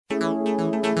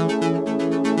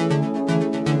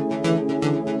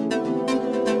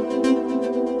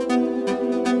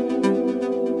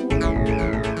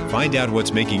Find out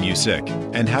what's making you sick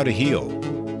and how to heal.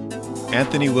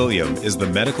 Anthony William is the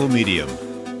medical medium.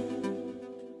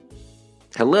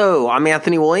 Hello, I'm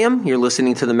Anthony William. You're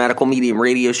listening to the Medical Medium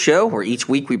Radio Show, where each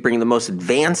week we bring the most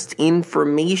advanced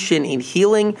information in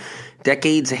healing,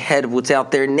 decades ahead of what's out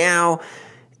there now.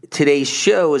 Today's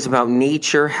show is about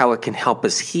nature, how it can help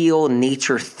us heal.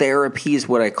 Nature therapy is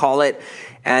what I call it.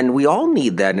 And we all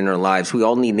need that in our lives. We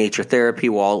all need nature therapy.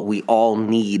 We all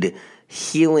need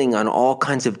healing on all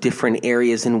kinds of different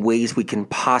areas and ways we can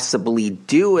possibly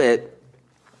do it.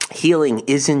 Healing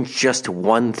isn't just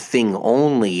one thing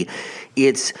only.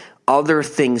 It's other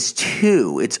things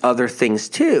too.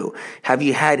 Have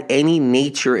you had any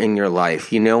nature in your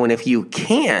life? And if you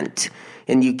can't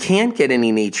get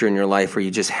any nature in your life, or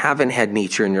you just haven't had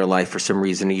nature in your life for some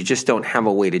reason, or you just don't have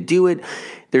a way to do it,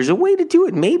 there's a way to do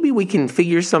it. Maybe we can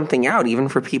figure something out, even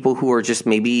for people who are just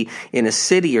maybe in a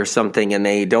city or something and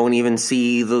they don't even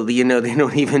see they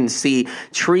don't even see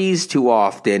trees too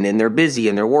often, and they're busy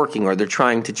and they're working, or they're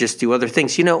trying to just do other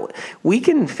things. We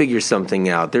can figure something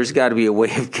out. There's got to be a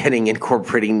way of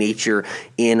incorporating nature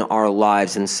in our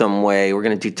lives in some way. We're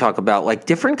going to talk about like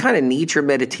different kind of nature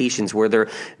meditations where they're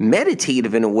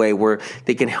meditative in a way where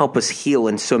they can help us heal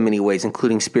in so many ways,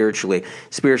 including spiritually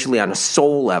on a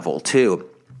soul level too.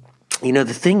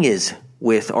 The thing is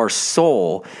with our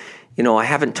soul, I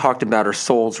haven't talked about our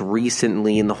souls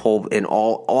recently in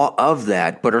all of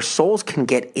that, but our souls can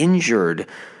get injured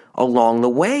along the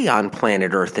way on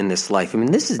planet Earth in this life.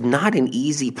 This is not an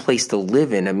easy place to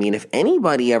live in. If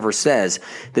anybody ever says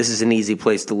this is an easy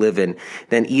place to live in,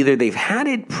 then either they've had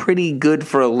it pretty good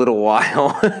for a little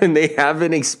while and they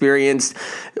haven't experienced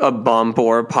a bump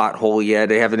or a pothole yet.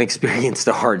 They haven't experienced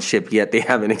a hardship yet. They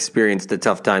haven't experienced a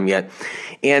tough time yet.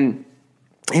 And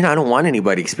I don't want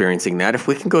anybody experiencing that. If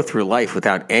we can go through life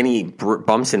without any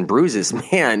bumps and bruises,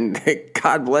 man,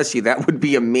 God bless you. That would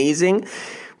be amazing.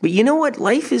 But you know what?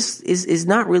 Life is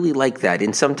not really like that.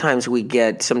 And sometimes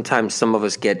some of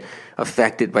us get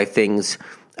affected by things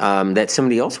that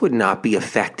somebody else would not be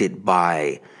affected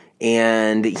by.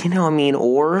 And,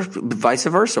 or vice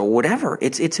versa, or whatever.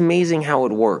 It's amazing how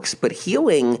it works. But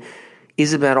healing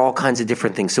is about all kinds of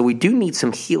different things. So we do need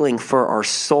some healing for our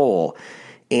soul,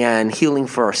 and healing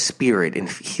for our spirit, and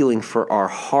healing for our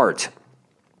heart.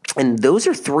 And those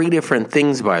are three different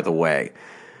things, by the way.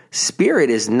 Spirit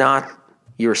is not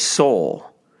your soul.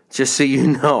 Just so you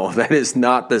know, that is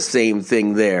not the same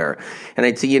thing there. And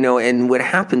and what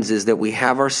happens is that we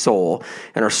have our soul,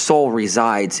 and our soul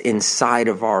resides inside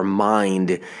of our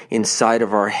mind, inside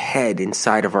of our head,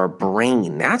 inside of our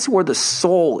brain. That's where the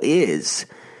soul is.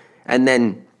 And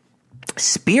then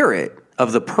spirit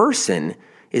of the person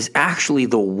is actually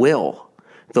the will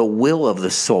of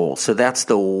the soul. So that's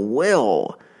the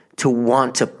will to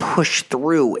want to push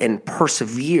through and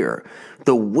persevere,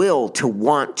 the will to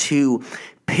want to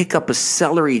pick up a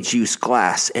celery juice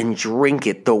glass and drink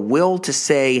it, the will to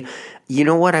say, you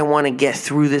know what, I want to get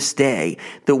through this day,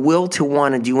 the will to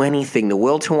want to do anything, the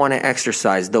will to want to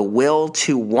exercise, the will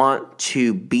to want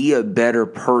to be a better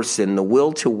person, the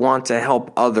will to want to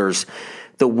help others,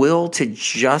 the will to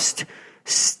just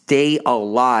stay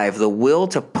alive, the will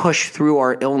to push through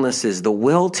our illnesses, the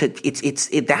will to,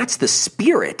 that's the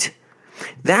spirit.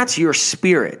 That's your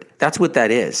spirit. That's what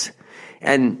that is.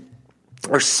 And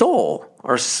our soul,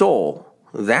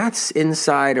 that's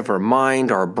inside of our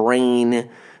mind, our brain,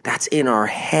 that's in our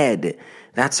head.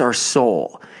 That's our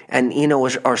soul. And,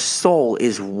 our soul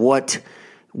is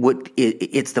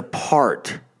it's the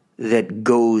part that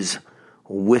goes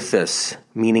with us,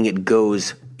 meaning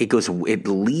it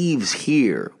leaves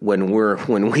here when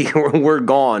we're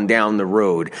gone down the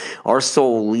road. Our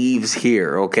soul leaves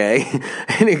here, okay?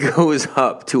 And it goes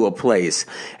up to a place.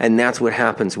 And that's what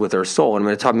happens with our soul. And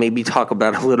I'm going to talk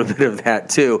about a little bit of that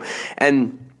too.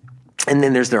 And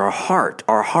then there's our heart.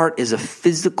 Our heart is a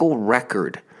physical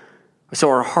record. So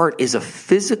our heart is a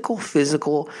physical,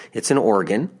 it's an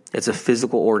organ. It's a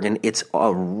physical organ. It's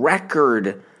a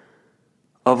record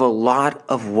of a lot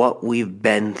of what we've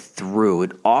been through.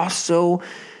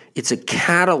 It's a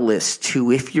catalyst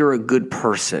to if you're a good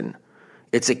person.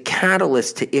 It's a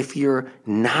catalyst to if you're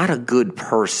not a good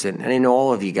person. And I know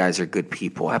all of you guys are good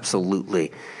people,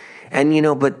 absolutely. And,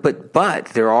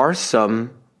 but there are some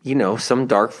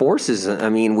dark forces.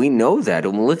 We know that.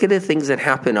 And look at the things that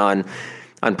happen on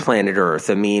planet Earth.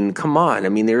 Come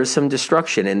on. There is some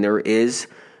destruction, and there is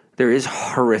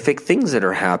horrific things that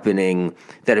are happening,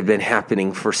 that have been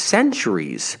happening for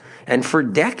centuries and for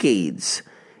decades.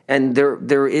 And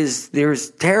there's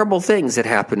terrible things that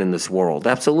happen in this world,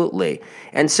 absolutely.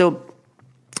 And so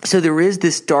So there is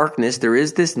this darkness, there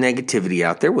is this negativity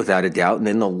out there without a doubt, and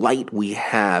then the light we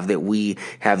have,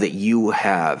 that you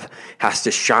have, has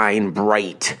to shine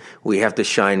bright. We have to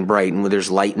shine bright, and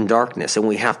there's light and darkness, and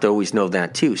we have to always know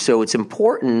that too. So it's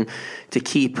important to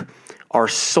keep our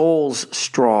souls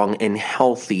strong and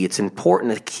healthy. It's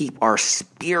important to keep our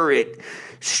spirit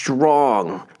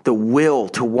strong, the will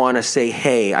to want to say,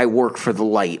 hey, I work for the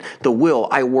light. The will,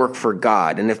 I work for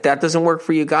God. And if that doesn't work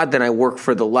for you, God, then I work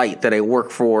for the light, that I work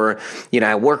for,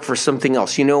 I work for something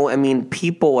else.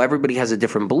 Everybody has a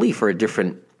different belief or a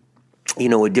different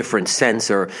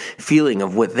sense or feeling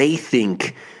of what they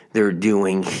think they're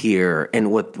doing here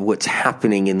and what's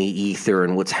happening in the ether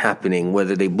and what's happening,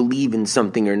 whether they believe in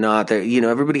something or not.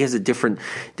 Everybody has a different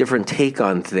take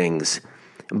on things.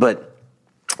 But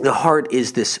the heart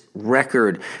is this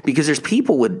record, because there's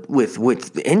people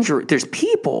with injury. There's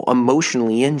people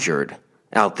emotionally injured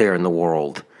out there in the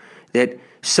world that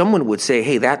someone would say,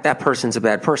 hey, that person's a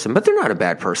bad person, but they're not a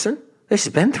bad person. They've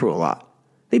just been through a lot.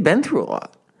 They've been through a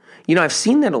lot. I've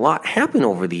seen that a lot happen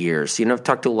over the years. I've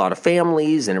talked to a lot of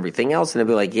families and everything else, and they'll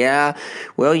be like, yeah,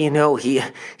 well,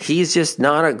 he's just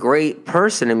not a great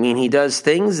person. He does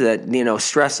things that,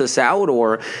 stress us out,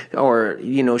 or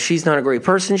she's not a great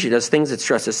person. She does things that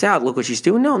stress us out. Look what she's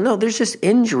doing. No, there's just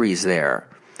injuries there.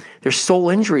 There's soul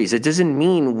injuries. It doesn't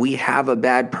mean we have a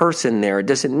bad person there. It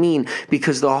doesn't mean,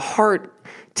 because the heart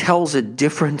tells a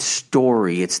different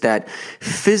story. It's that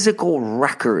physical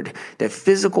record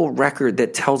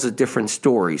that tells a different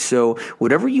story. So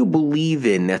whatever you believe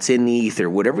in that's in the ether,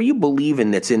 whatever you believe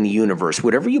in that's in the universe,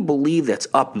 whatever you believe that's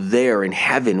up there in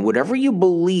heaven, whatever you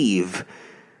believe,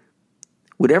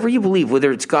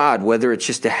 whether it's God, whether it's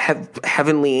just the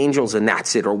heavenly angels and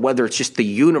that's it, or whether it's just the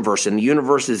universe, and the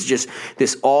universe is just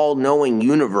this all-knowing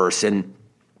universe, and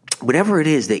whatever it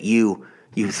is that you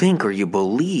think or you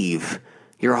believe,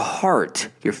 your heart,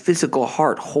 your physical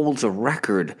heart, holds a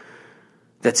record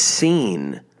that's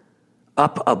seen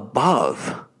up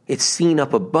above. It's seen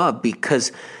up above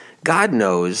because God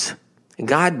knows,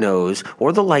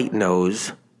 or the light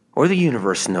knows, or the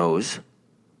universe knows.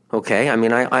 Okay,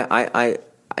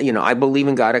 I believe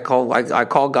in God. I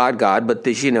call God God, but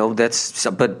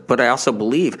but I also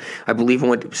believe in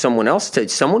what someone else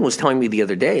said. Someone was telling me the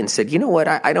other day and said, you know what?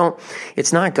 I don't.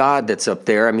 It's not God that's up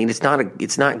there.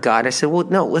 It's not God. I said, well,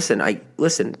 no. Listen.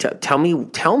 Tell me.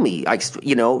 What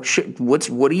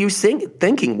are you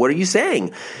thinking? What are you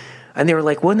saying? And they were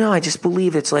like, well, no. I just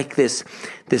believe it's like this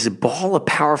ball of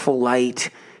powerful light.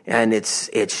 And it's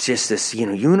just this,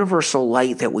 universal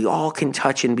light that we all can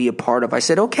touch and be a part of. I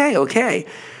said, okay,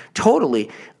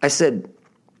 totally. I said,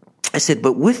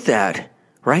 but with that,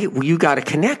 right, you got to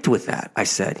connect with that. I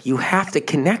said, you have to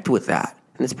connect with that.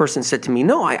 And this person said to me,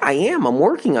 no, I am. I'm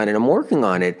working on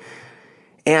it.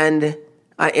 And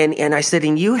I said,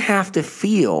 and you have to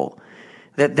feel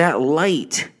that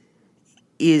light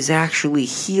is actually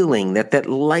healing, that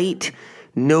light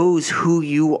knows who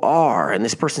you are. And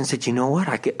this person said, you know what?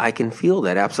 I can feel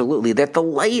that, absolutely. That the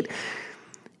light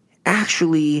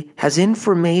actually has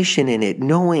information in it,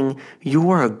 knowing you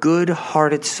are a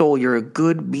good-hearted soul, you're a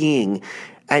good being,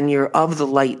 and you're of the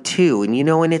light too. And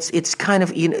and it's kind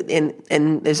of,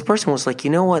 and this person was like,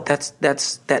 you know what?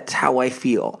 That's how I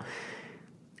feel.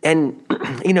 And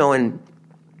and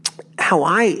how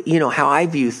I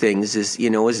view things is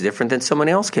different than someone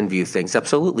else can view things.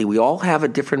 Absolutely. We all have a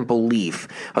different belief.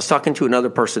 I was talking to another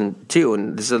person too,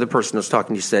 and this other person I was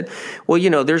talking to said,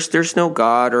 well, there's no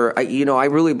God, or I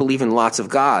really believe in lots of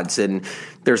gods, and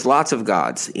there's lots of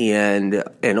gods and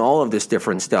all of this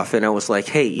different stuff. And I was like,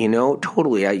 hey,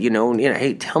 totally.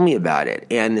 Hey, tell me about it.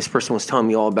 And this person was telling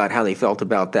me all about how they felt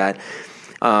about that.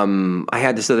 I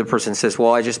had this other person says,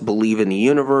 well, I just believe in the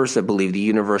universe. I believe the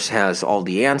universe has all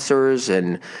the answers,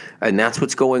 and that's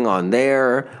what's going on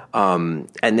there. And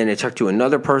then I talked to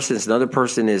another person. This another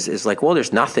person is like, well,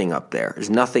 there's nothing up there. There's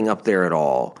nothing up there at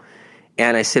all.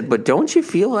 And I said, but don't you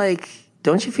feel like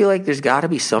there's got to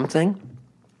be something?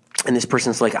 And this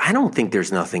person's like, I don't think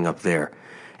there's nothing up there.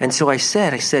 And so I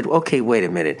said, okay, wait a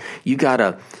minute. You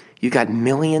got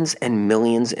millions and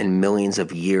millions and millions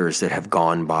of years that have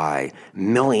gone by.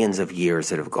 Millions of years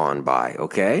that have gone by,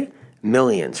 okay?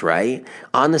 Millions, right?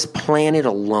 On this planet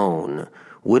alone.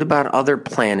 What about other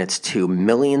planets too?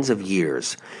 Millions of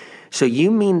years. So you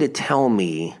mean to tell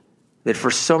me that for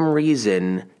some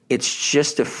reason it's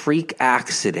just a freak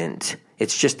accident,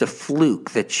 it's just a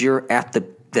fluke that you're at the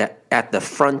that at the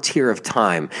frontier of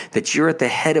time, that you're at the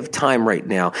head of time right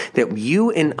now, that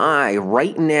you and I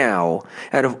right now,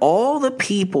 out of all the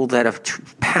people that have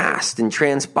passed and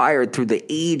transpired through the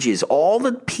ages, all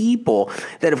the people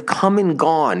that have come and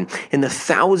gone in the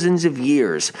thousands of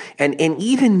years and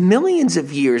even millions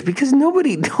of years, because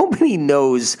nobody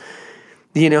knows,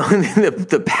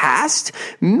 the past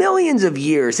millions of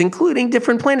years, including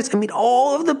different planets. I mean,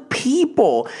 all of the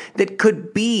people that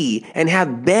could be and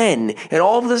have been, and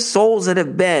all of the souls that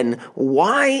have been,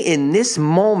 why in this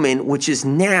moment, which is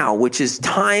now, which is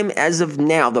time as of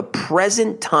now, the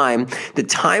present time, the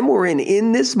time we're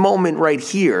in this moment right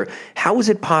here, how is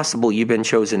it possible you've been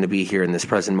chosen to be here in this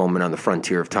present moment on the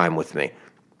frontier of time with me?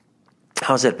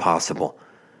 How is that possible?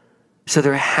 So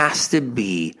there has to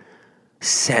be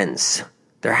sense.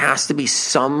 There has to be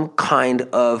some kind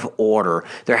of order.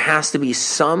 There has to be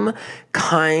some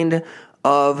kind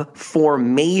of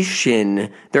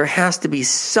formation. There has to be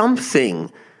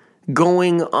something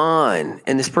going on.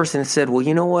 And this person said, well,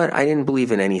 you know what? I didn't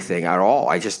believe in anything at all.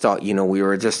 I just thought, we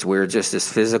were just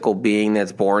this physical being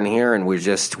that's born here, and we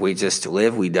just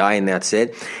live, we die, and that's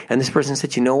it. And this person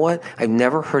said, you know what? I've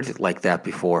never heard it like that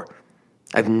before.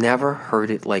 I've never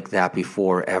heard it like that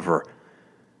before, ever.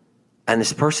 And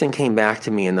this person came back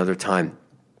to me another time.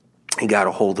 He got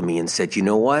a hold of me and said, you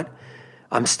know what?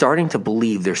 I'm starting to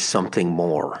believe there's something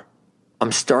more.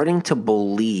 I'm starting to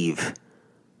believe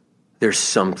there's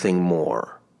something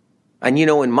more. And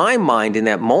in my mind, in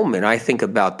that moment, I think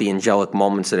about the angelic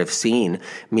moments that I've seen,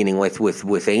 meaning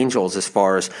with angels, as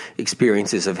far as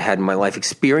experiences I've had in my life,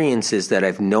 experiences that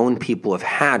I've known people have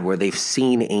had where they've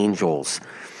seen angels.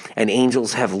 And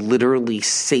angels have literally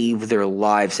saved their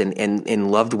lives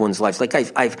and loved ones' lives. Like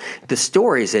I've the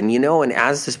stories, and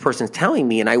as this person's telling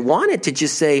me, and I wanted to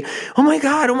just say, oh my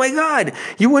God,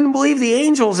 you wouldn't believe the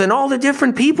angels and all the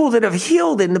different people that have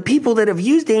healed and the people that have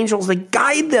used angels to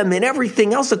guide them and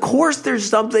everything else. Of course there's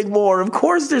something more. Of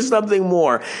course there's something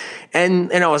more.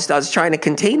 And I was trying to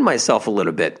contain myself a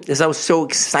little bit because I was so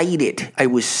excited. I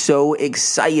was so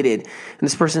excited. And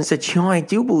this person said, I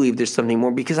do believe there's something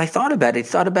more, because I thought about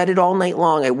it all night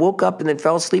long. I woke up and then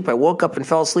fell asleep. I woke up and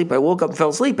fell asleep. I woke up and fell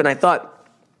asleep. And I thought,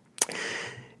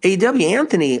 A.W.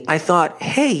 Anthony, I thought,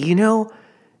 hey,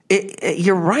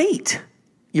 you're right.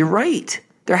 You're right.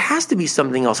 There has to be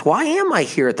something else. Why am I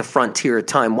here at the frontier of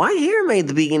time? Why am I at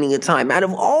the beginning of time? Out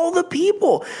of all the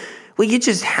people, it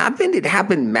just happened. It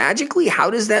happened magically. How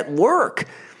does that work?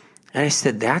 And I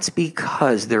said, that's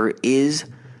because there is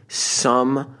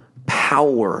some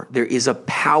power. There is a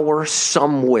power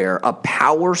somewhere, a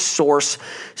power source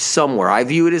somewhere. I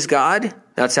view it as God.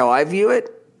 That's how I view it.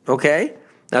 Okay?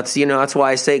 That's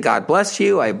why I say God bless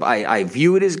you. I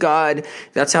view it as God.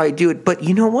 That's how I do it. But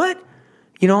you know what?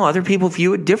 Other people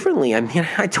view it differently. I mean,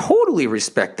 I totally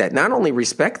respect that. Not only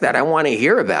respect that, I want to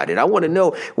hear about it. I want to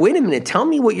know, wait a minute, tell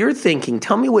me what you're thinking.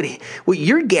 Tell me what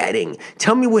you're getting.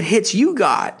 Tell me what hits you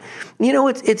got.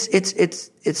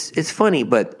 It's funny,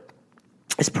 but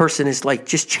this person is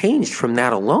just changed from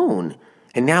that alone.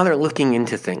 And now they're looking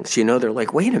into things. They're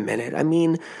like, wait a minute. I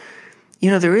mean,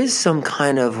 there is some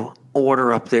kind of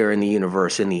order up there in the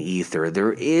universe, in the ether.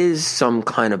 There is some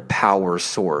kind of power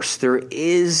source. There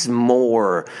is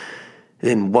more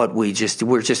than what we're just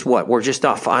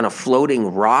off on a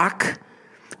floating rock.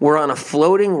 We're on a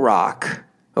floating rock,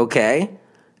 okay?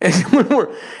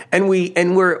 And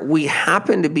we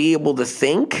happen to be able to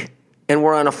think, and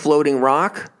we're on a floating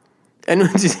rock. And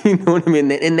you know what I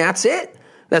mean? And that's it.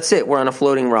 That's it. We're on a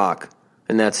floating rock,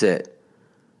 and that's it.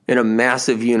 In a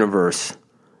massive universe.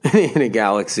 In a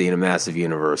galaxy, in a massive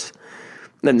universe.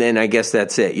 And then I guess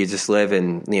that's it. You just live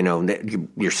and,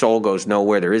 your soul goes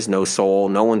nowhere. There is no soul.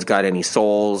 No one's got any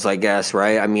souls, I guess,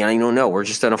 right? I mean, I don't know. We're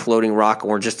just on a floating rock, and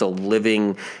we're just a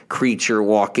living creature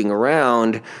walking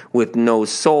around with no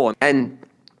soul. And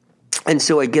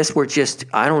so I guess we're just,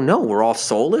 I don't know, we're all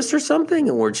soulless or something,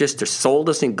 and our soul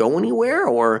doesn't go anywhere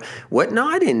or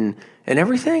whatnot and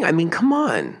everything. I mean, come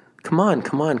on. Come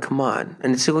on.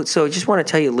 And so I just want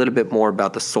to tell you a little bit more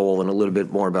about the soul and a little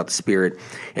bit more about the spirit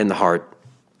and the heart.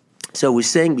 So I was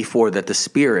saying before that the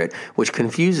spirit, which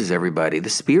confuses everybody, the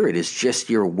spirit is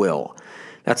just your will.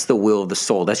 That's the will of the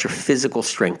soul. That's your physical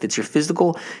strength. It's your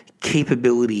physical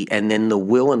capability, and then the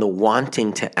will and the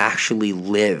wanting to actually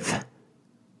live.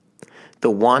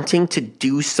 The wanting to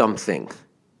do something.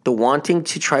 the wanting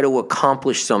to try to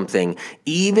accomplish something,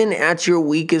 even at your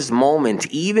weakest moment,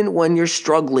 even when you're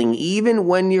struggling, even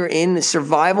when you're in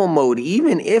survival mode,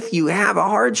 even if you have a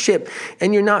hardship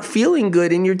and you're not feeling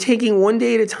good and you're taking one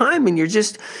day at a time and you're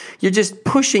just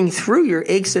pushing through your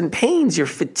aches and pains, your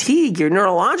fatigue, your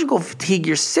neurological fatigue,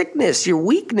 your sickness, your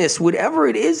weakness, whatever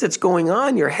it is that's going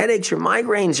on, your headaches, your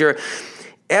migraines, your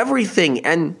everything,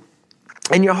 and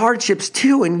your hardships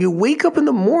too. And you wake up in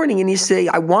the morning and you say,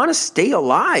 I want to stay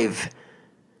alive.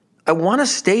 I want to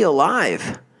stay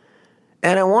alive.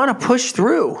 And I want to push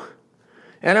through.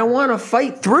 And I want to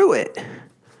fight through it.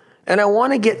 And I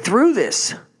want to get through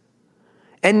this.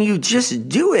 And you just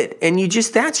do it. And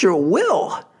that's your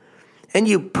will. And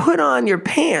you put on your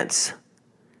pants.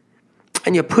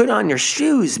 And you put on your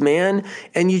shoes, man.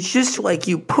 And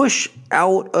you push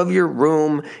out of your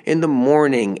room in the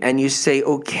morning and you say,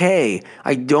 okay,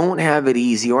 I don't have it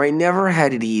easy, or I never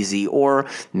had it easy, or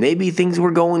maybe things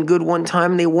were going good one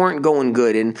time and they weren't going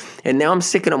good. And now I'm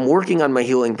sick and I'm working on my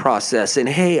healing process. And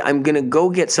hey, I'm going to go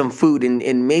get some food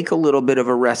and make a little bit of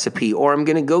a recipe, or I'm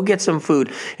going to go get some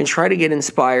food and try to get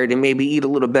inspired and maybe eat a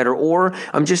little better, or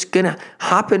I'm just going to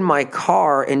hop in my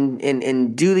car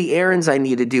and do the errands I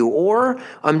need to do, or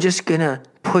I'm just going to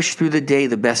push through the day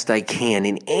the best I can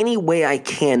in any way I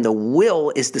can. The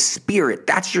will is the spirit.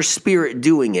 That's your spirit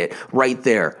doing it right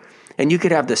there. And you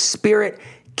could have the spirit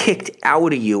kicked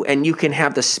out of you, and you can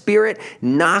have the spirit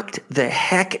knocked the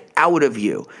heck out of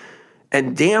you.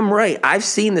 And damn right, I've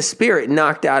seen the spirit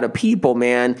knocked out of people,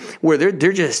 man, where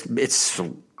they're just, it's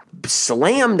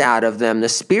slammed out of them. The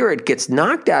spirit gets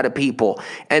knocked out of people.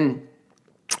 And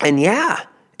yeah,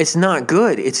 it's not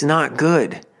good. It's not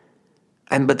good.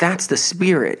 But that's the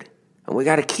spirit. And we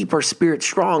got to keep our spirit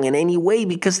strong in any way,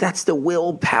 because that's the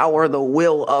willpower, the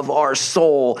will of our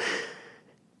soul.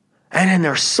 And in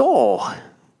our soul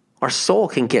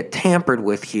can get tampered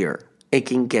with here. It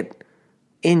can get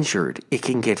injured. It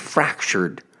can get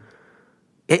fractured.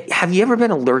 Have you ever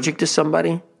been allergic to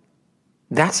somebody?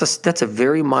 That's a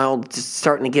very mild,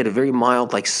 starting to get a very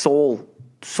mild like soul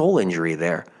injury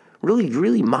there. Really,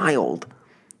 really mild.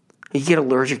 You get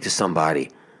allergic to somebody.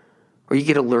 Or you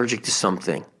get allergic to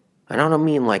something. And I don't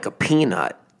mean like a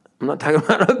peanut. I'm not talking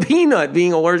about a peanut,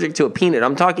 being allergic to a peanut.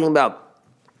 I'm talking about,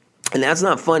 and that's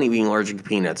not funny, being allergic to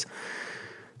peanuts.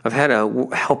 I've had to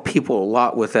help people a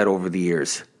lot with that over the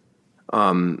years. But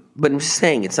I'm just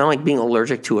saying, it's not like being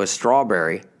allergic to a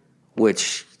strawberry,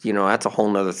 which, that's a whole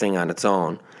nother thing on its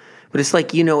own. But it's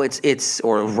like, it's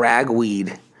or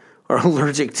ragweed, or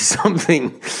allergic to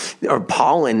something, or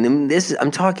pollen.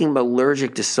 I'm talking about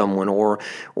allergic to someone, or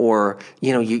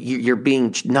you're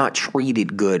being not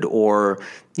treated good, or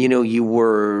you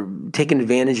were taken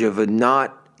advantage of,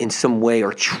 not in some way,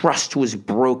 or trust was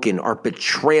broken, or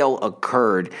betrayal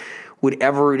occurred.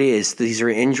 Whatever it is, these are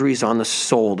injuries on the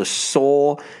soul. The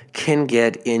soul can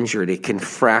get injured. It can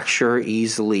fracture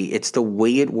easily. It's the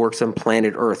way it works on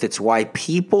planet Earth. It's why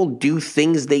people do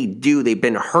things they do. They've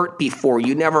been hurt before.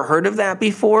 You never heard of that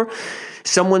before?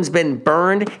 Someone's been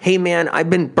burned. Hey, man,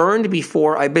 I've been burned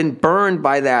before. I've been burned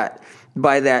by that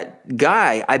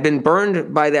guy. I've been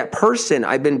burned by that person.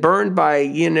 I've been burned by,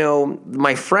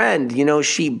 my friend,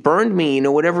 she burned me,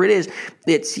 whatever it is.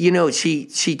 It's,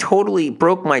 she totally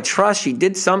broke my trust. She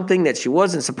did something that she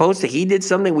wasn't supposed to. He did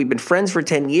something. We've been friends for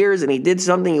 10 years and he did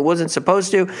something he wasn't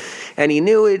supposed to. And he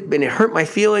knew it, and it hurt my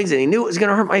feelings, and he knew it was going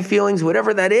to hurt my feelings,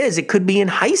 whatever that is. It could be in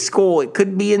high school. It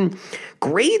could be in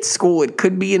grade school. It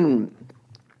could be in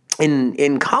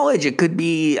college, it could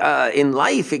be in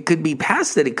life, it could be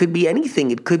past that, it could be anything,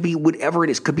 it could be whatever it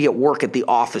is, it could be at work, at the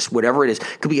office, whatever it is,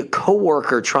 it could be a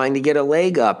coworker trying to get a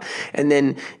leg up, and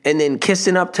then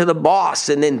kissing up to the boss,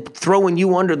 and then throwing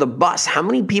you under the bus. How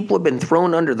many people have been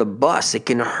thrown under the bus? It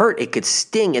can hurt, it could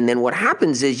sting, and then what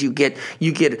happens is you get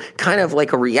kind of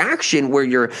like a reaction where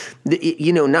you're,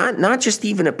 not just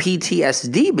even a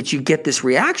PTSD, but you get this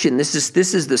reaction. This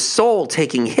is the soul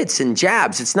taking hits and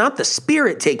jabs. It's not the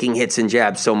spirit taking hits and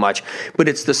jabs so much, but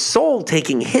it's the soul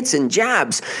taking hits and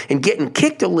jabs and getting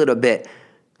kicked a little bit.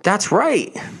 That's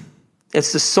right.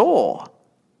 It's the soul.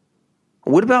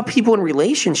 What about people in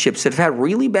relationships that have had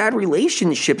really bad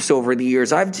relationships over the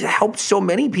years? I've helped so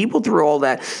many people through all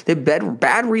that. They've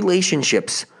bad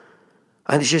relationships.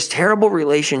 And it's just terrible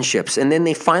relationships. And then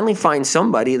they finally find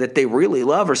somebody that they really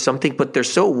love or something, but they're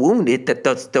so wounded that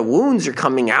the wounds are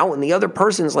coming out, and the other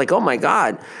person's like, oh my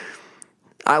God,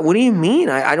 what do you mean?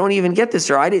 I don't even get this,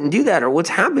 or I didn't do that, or what's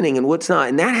happening and what's not.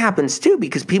 And that happens too,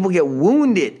 because people get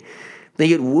wounded. They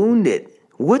get wounded.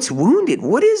 What's wounded?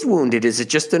 What is wounded? Is it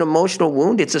just an emotional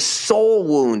wound? It's a soul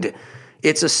wound.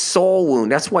 It's a soul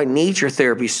wound. That's why nature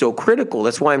therapy is so critical.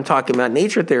 That's why I'm talking about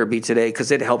nature therapy today,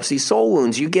 because it helps these soul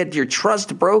wounds. You get your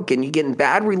trust broken. You get in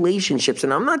bad relationships.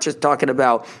 And I'm not talking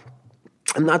about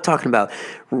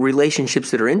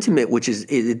relationships that are intimate, which is,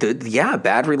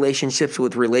 bad relationships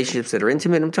with relationships that are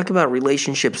intimate. I'm talking about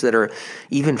relationships that are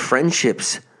even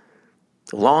friendships,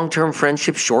 long-term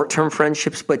friendships, short-term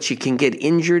friendships, but you can get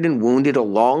injured and wounded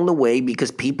along the way because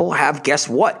people have, guess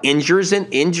what?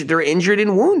 They're injured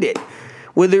and wounded.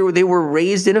 Whether they were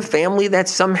raised in a family that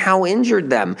somehow injured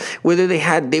them, whether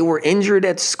they were injured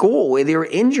at school, whether they were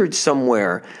injured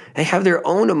somewhere, they have their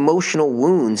own emotional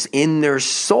wounds in their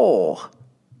soul.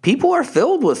 People are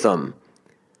filled with them.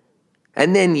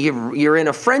 And then you're in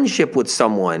a friendship with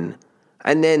someone,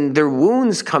 and then their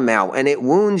wounds come out, and it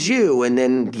wounds you, and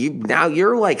then now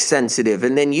you're like sensitive,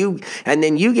 and then you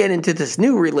get into this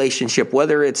new relationship,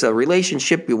 whether it's a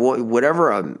relationship, whatever,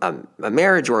 a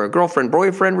marriage or a girlfriend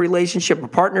boyfriend relationship, a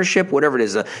partnership, whatever it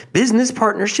is, a business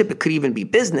partnership. It could even be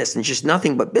business and just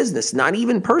nothing but business, not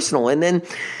even personal, and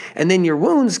then your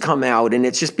wounds come out, and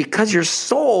it's just because your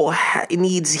soul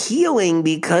needs healing,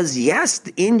 because yes,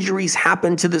 the injuries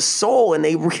happen to the soul, and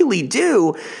they really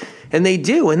do. And they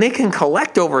do, and they can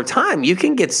collect over time. You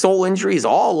can get soul injuries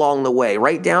all along the way,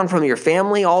 right down from your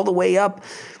family all the way up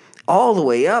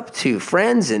to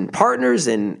friends and partners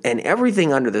and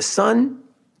everything under the sun.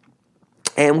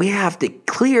 And we have to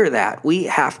clear that. We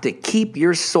have to keep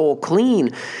your soul clean,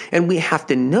 and we have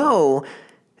to know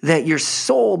that your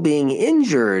soul being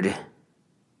injured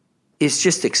is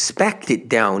just expected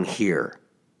down here.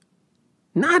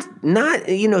 Not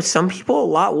some people a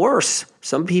lot worse,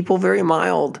 some people very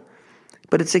mild.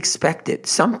 But it's expected.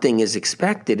 Something is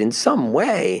expected in some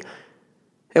way.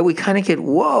 And we kind of get,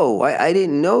 whoa, I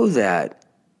didn't know that.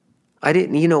 I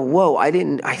didn't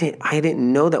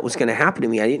know that was going to happen to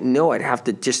me. I didn't know I'd have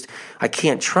to I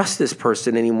can't trust this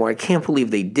person anymore. I can't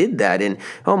believe they did that. And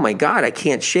oh my God, I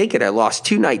can't shake it. I lost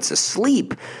 2 nights of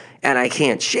sleep and I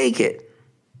can't shake it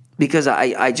because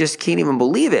I just can't even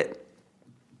believe it.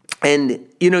 And,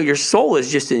 your soul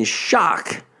is just in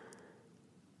shock.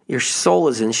 Your soul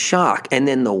is in shock. And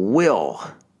then the will,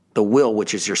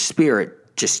 which is your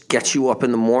spirit, just gets you up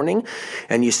in the morning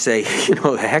and you say,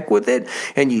 the heck with it.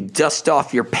 And you dust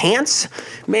off your pants,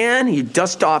 man. You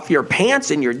dust off your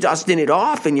pants and you're dusting it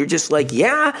off and you're just like,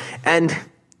 yeah. And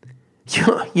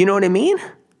you know what I mean?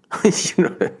 You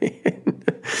know what I mean?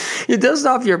 You dust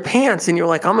off your pants and you're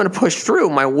like, I'm going to push through.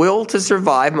 My will to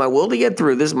survive, my will to get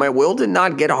through this, my will to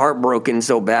not get heartbroken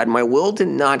so bad, my will to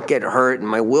not get hurt, and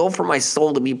my will for my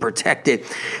soul to be protected.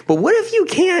 But what if you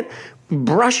can't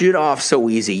brush it off so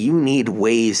easy? You need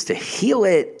ways to heal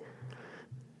it.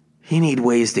 You need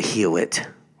ways to heal it.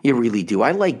 You really do.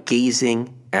 I like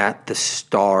gazing at the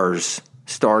stars,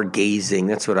 stargazing.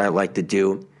 That's what I like to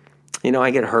do.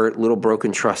 I get hurt, little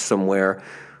broken trust somewhere,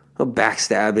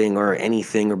 backstabbing or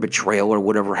anything or betrayal or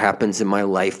whatever happens in my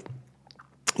life,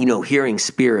 hearing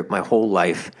spirit my whole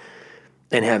life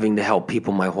and having to help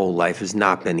people my whole life has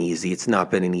not been easy. It's not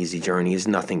been an easy journey. It's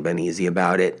nothing been easy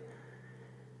about it.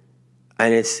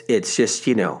 And it's just,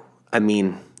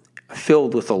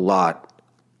 filled with a lot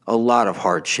of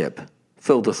hardship,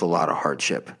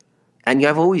 And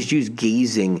I've always used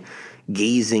gazing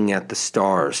at the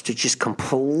stars to just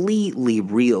completely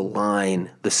realign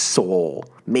the soul,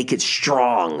 make it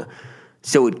strong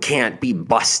so it can't be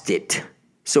busted,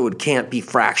 so it can't be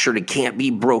fractured, it can't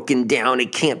be broken down,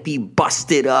 it can't be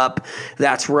busted up.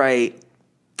 That's right.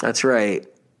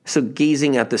 So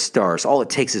gazing at the stars, all it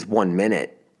takes is 1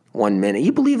 minute. 1 minute.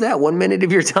 You believe that? 1 minute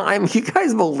of your time? You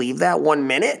guys believe that? 1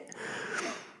 minute?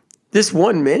 This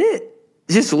 1 minute?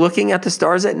 Just looking at the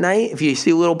stars at night, if you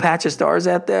see a little patch of stars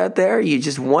out there, you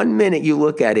just 1 minute you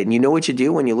look at it. And you know what you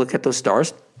do when you look at those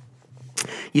stars?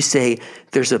 You say,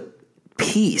 there's a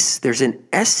peace, there's an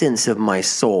essence of my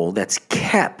soul that's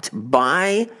kept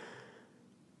by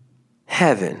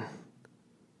heaven.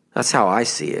 That's how I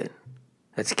see it.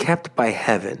 That's kept by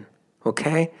heaven,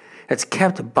 okay? That's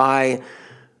kept by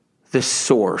the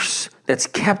source. That's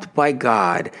kept by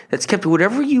God. That's kept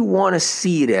whatever you want to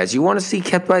see it as. You want to see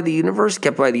kept by the universe,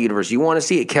 kept by the universe. You want to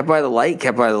see it kept by the light,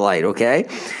 kept by the light, okay?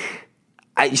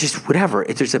 Whatever.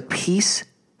 If there's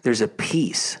a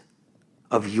piece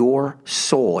of your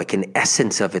soul, like an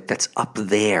essence of it that's up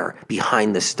there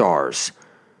behind the stars.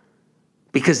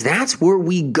 Because that's where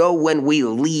we go when we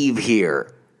leave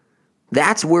here.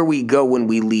 That's where we go when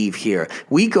we leave here.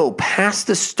 We go past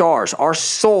the stars. Our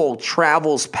soul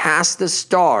travels past the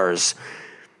stars.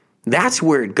 That's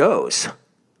where it goes.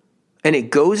 And it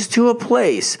goes to a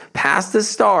place past the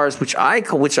stars, which I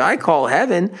call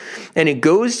heaven. And it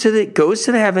goes to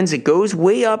the heavens. It goes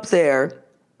way up there.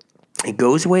 It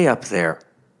goes way up there.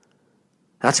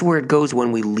 That's where it goes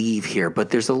when we leave here.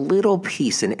 But there's a little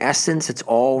piece, in essence, it's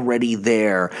already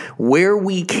there. Where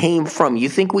we came from. You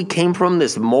think we came from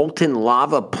this molten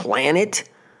lava planet?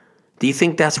 Do you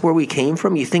think that's where we came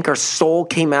from? You think our soul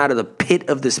came out of the pit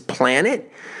of this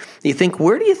planet?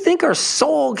 Where do you think our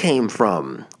soul came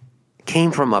from? It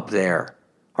came from up there.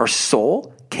 Our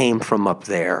soul came from up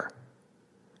there.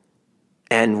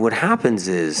 And what happens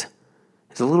is,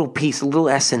 there's a little piece, a little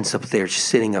essence up there, just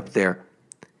sitting up there.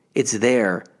 It's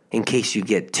there in case you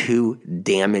get too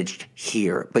damaged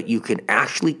here, but you can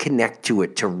actually connect to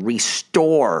it to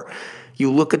restore.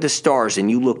 You look at the stars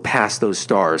and you look past those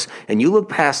stars and you look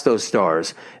past those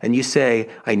stars and you say,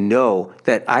 I know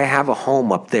that I have a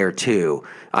home up there too.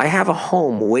 I have a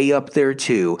home way up there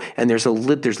too. And there's a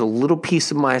little piece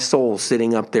of my soul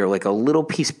sitting up there, like a little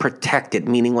piece protected,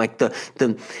 meaning like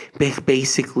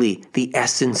basically the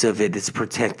essence of it is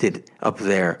protected up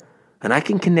there. And I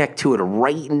can connect to it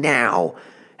right now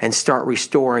and start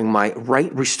restoring my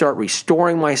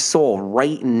soul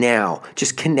right now.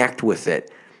 Just connect with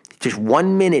it. Just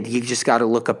 1 minute, you just got to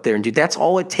look up there and do. That's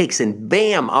all it takes. And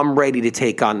bam, I'm ready to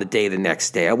take on the day the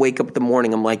next day. I wake up in the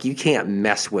morning, I'm like, you can't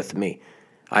mess with me.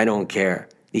 I don't care.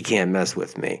 You can't mess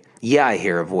with me. Yeah, I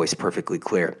hear a voice perfectly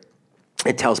clear.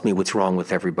 It tells me what's wrong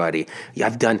with everybody.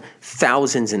 I've done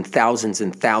thousands and thousands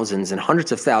and thousands and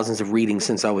hundreds of thousands of readings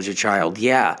since I was a child.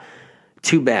 Yeah,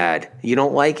 too bad. You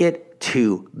don't like it?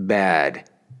 Too bad.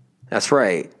 That's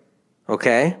right.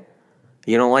 Okay?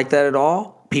 You don't like that at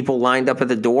all? People lined up at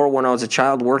the door when I was a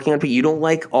child working on people. You don't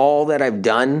like all that I've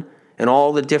done and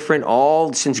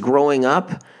all since growing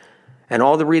up and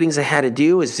all the readings I had to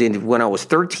do is when I was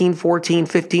 13, 14,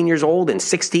 15 years old and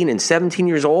 16 and 17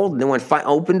 years old. And then when I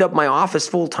opened up my office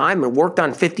full time and worked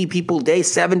on 50 people a day,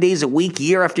 7 days a week,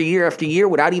 year after year after year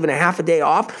without even a half a day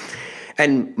off.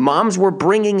 And moms were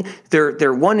bringing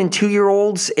their 1 and 2 year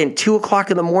olds at 2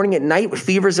 o'clock in the morning at night with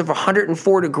fevers of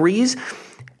 104 degrees.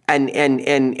 And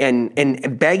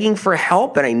begging for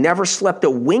help, and I never slept a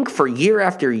wink for year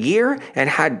after year,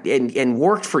 and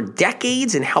worked for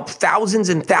decades and helped thousands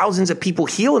and thousands of people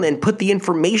heal, and then put the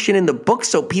information in the book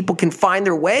so people can find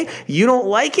their way. You don't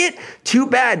like it? Too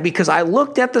bad, because I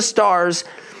looked at the stars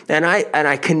and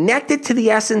I connected to the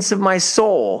essence of my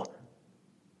soul.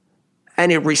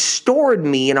 And it restored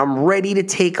me, and I'm ready to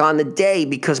take on the day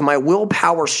because my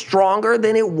willpower's stronger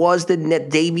than it was the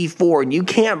day before. And you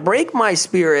can't break my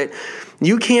spirit.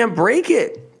 You can't break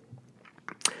it.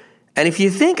 And if you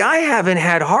think I haven't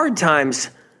had hard times,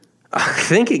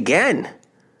 think again.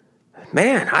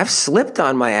 Man, I've slipped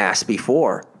on my ass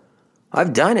before.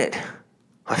 I've done it.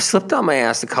 I've slipped on my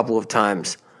ass a couple of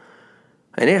times,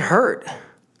 and it hurt.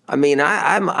 I mean,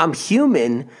 I'm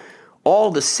human all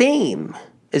the same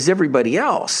as everybody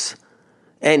else.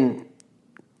 And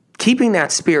keeping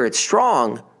that spirit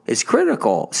strong is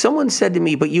critical. Someone said to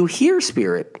me, but you hear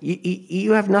spirit.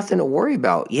 You have nothing to worry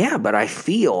about. Yeah, but I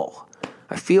feel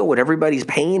what everybody's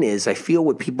pain is. I feel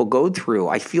what people go through.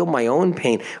 I feel my own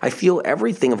pain. I feel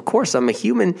everything. Of course, I'm a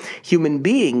human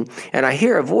being, and I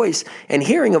hear a voice, and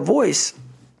hearing a voice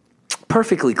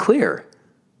perfectly clear,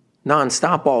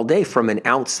 nonstop all day from an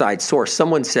outside source.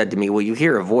 Someone said to me, well, you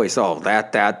hear a voice. Oh,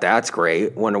 that's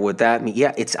great. Wonder what that means.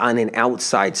 Yeah, it's on an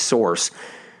outside source.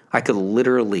 I could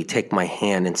literally take my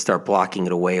hand and start blocking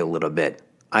it away a little bit.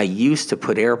 I used to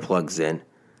put earplugs in,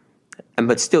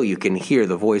 but still you can hear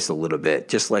the voice a little bit.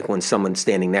 Just like when someone's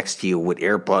standing next to you with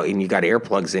earplugs and you got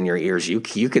earplugs in your ears, you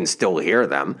can still hear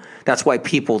them. That's why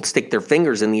people stick their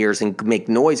fingers in the ears and make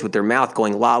noise with their mouth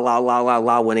going la, la, la, la,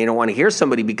 la when they don't want to hear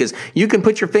somebody, because you can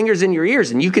put your fingers in your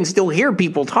ears and you can still hear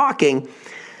people talking.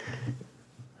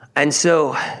 And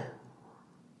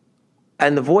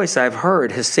the voice I've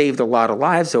heard has saved a lot of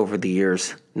lives over the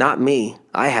years. Not me.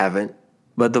 I haven't.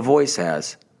 But the voice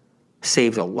has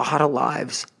saved a lot of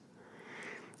lives.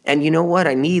 And you know what?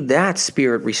 I need that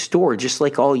spirit restored, just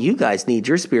like all you guys need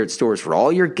your spirit restored for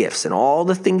all your gifts and all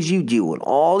the things you do and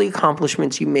all the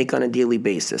accomplishments you make on a daily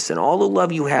basis and all the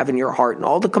love you have in your heart and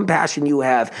all the compassion you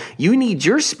have. You need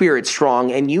your spirit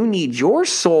strong, and you need your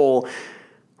soul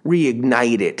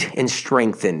reignited and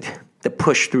strengthened to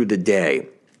push through the day.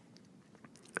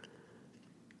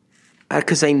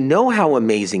 Because I know how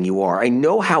amazing you are. I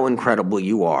know how incredible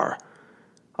you are.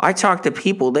 I talk to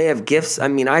people, they have gifts. I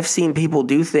mean, I've seen people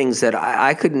do things that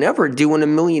I could never do in a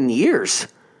million years.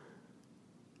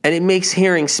 And it makes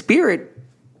hearing spirit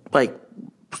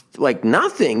like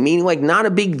nothing, meaning like not a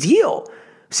big deal.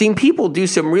 Seen people do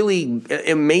some really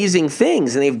amazing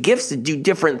things, and they have gifts to do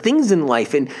different things in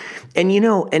life. And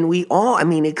we all,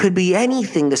 it could be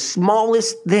anything, the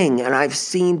smallest thing. And I've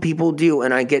seen people do,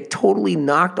 and I get totally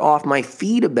knocked off my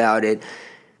feet about it.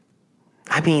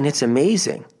 It's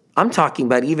amazing. I'm talking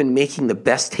about even making the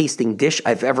best tasting dish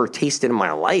I've ever tasted in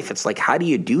my life. It's like, how do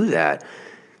you do that?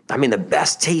 The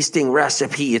best tasting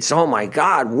recipe, it's, oh my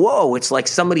God, whoa. It's like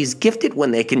somebody's gifted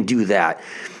when they can do that.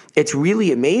 It's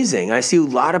really amazing. I see a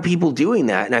lot of people doing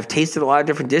that, and I've tasted a lot of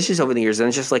different dishes over the years, and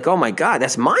it's just like, oh my God,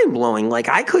 that's mind-blowing. Like,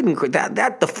 I couldn't,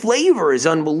 that the flavor is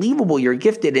unbelievable. You're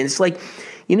gifted. And it's like,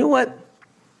 you know what?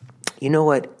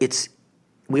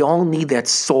 We all need that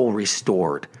soul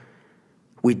restored.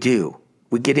 We do.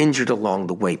 We get injured along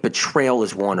the way. Betrayal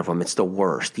is one of them. It's the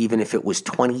worst. Even if it was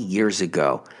 20 years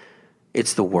ago,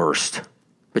 it's the worst.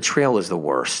 Betrayal is the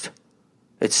worst.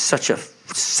 It's such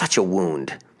a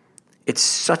wound. It's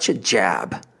such a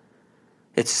jab.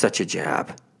 It's such a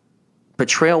jab.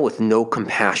 Betrayal with no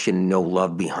compassion, no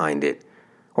love behind it.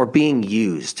 Or being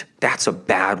used. That's a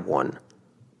bad one.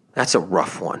 That's a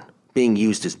rough one. Being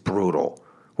used is brutal.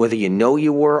 Whether you know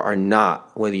you were or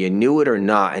not, whether you knew it or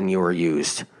not and you were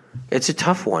used. It's a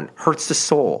tough one. Hurts the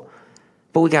soul.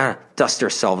 But we got to dust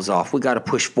ourselves off. We got to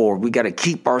push forward. We got to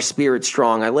keep our spirit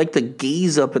strong. I like to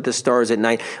gaze up at the stars at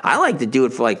night. I like to do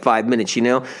it for like 5 minutes,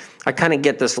 I kind of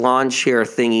get this lawn chair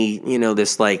thingy,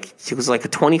 it was like a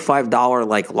 $25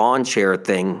 like lawn chair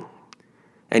thing.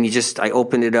 And I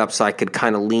opened it up so I could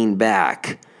kind of lean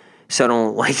back. So I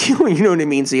don't you know what I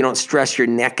mean? So you don't stress your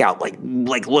neck out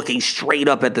like looking straight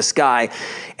up at the sky.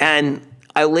 And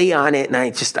I lay on it and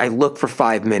I look for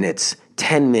 5 minutes,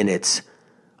 10 minutes.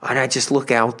 And I just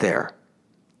look out there.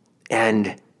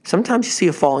 And sometimes you see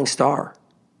a falling star.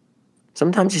 It's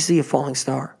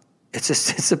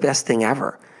the best thing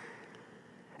ever.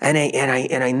 And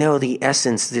I know the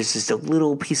essence, there's just a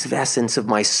little piece of essence of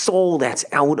my soul that's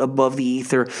out above the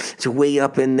ether. It's way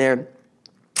up in there.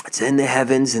 It's in the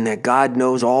heavens, and that God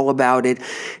knows all about it.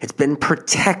 It's been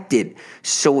protected.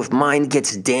 So if mine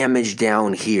gets damaged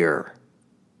down here,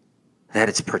 that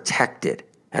it's protected.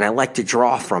 And I like to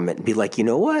draw from it and be like, you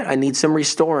know what? I need some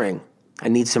restoring.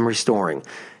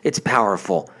 It's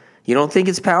powerful. You don't think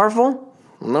it's powerful?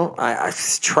 No, I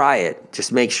try it.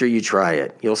 Just make sure you try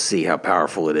it. You'll see how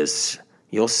powerful it is.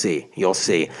 You'll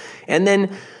see. And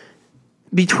then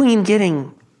between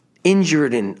getting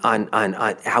injured and on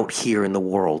out here in the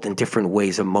world in different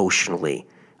ways emotionally,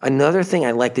 another thing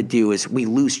I like to do is we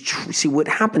lose see, what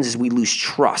happens is we lose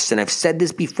trust. And I've said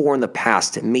this before in the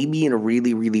past, maybe in a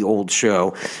really, really old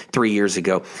show 3 years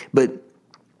ago. But,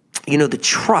 the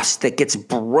trust that gets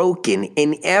broken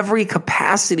in every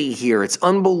capacity here, it's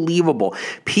unbelievable.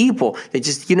 People, they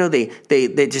just,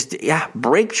 they just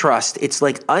break trust. It's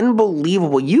like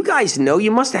unbelievable. You guys know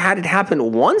you must have had it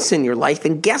happen once in your life.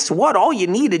 And guess what? All you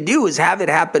need to do is have it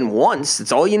happen once.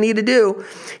 That's all you need to do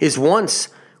is once.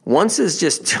 Once is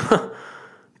just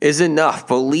is enough,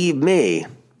 believe me.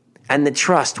 And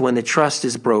when the trust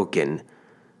is broken,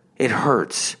 it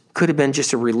hurts. Could have been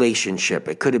just a relationship.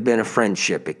 It could have been a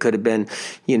friendship. It could have been,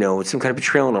 some kind of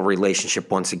betrayal in a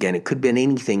relationship once again. It could have been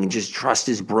anything, and just trust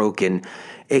is broken.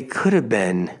 It could have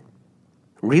been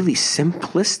really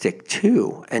simplistic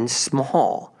too and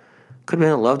small. Could have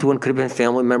been a loved one, could have been a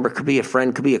family member, could be a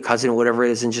friend, could be a cousin, whatever it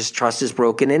is, and just trust is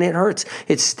broken, and it hurts.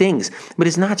 It stings. But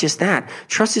it's not just that.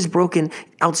 Trust is broken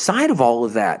outside of all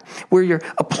of that, where you're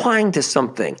applying to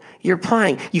something. You're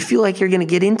applying. You feel like you're going to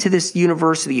get into this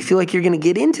university. You feel like you're going to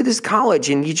get into this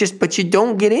college, and but you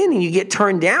don't get in, and you get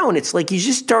turned down. It's like you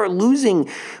just start losing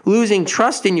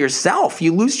trust in yourself.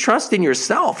 You lose trust in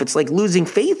yourself. It's like losing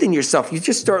faith in yourself. You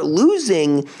just start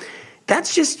losing.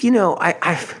 That's just,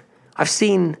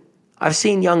 I've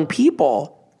seen young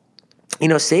people,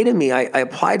 say to me, I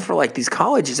applied for like these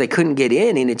colleges, I couldn't get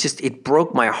in, and it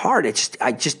broke my heart.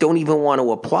 I just don't even want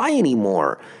to apply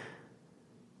anymore.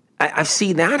 I've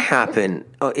seen that happen,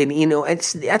 and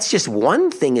that's just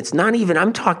one thing. It's not even.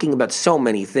 I'm talking about so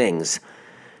many things.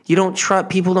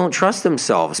 People don't trust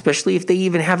themselves, especially if they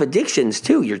even have addictions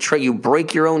too. You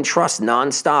break your own trust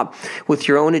nonstop with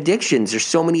your own addictions. There's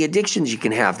so many addictions you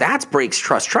can have. That breaks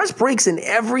trust. Trust breaks in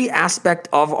every aspect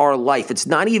of our life. It's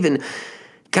not even,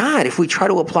 God, if we try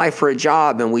to apply for a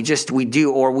job and we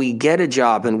get a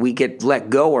job and we get let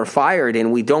go or fired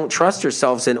and we don't trust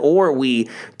ourselves, or we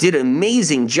did an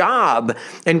amazing job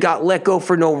and got let go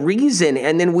for no reason,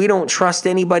 and then we don't trust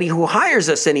anybody who hires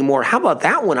us anymore. How about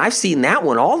that one? I've seen that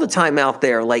one all the time out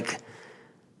there. Like,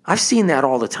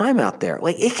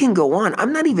 it can go on.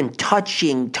 I'm not even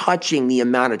touching the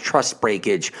amount of trust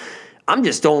breakage. I'm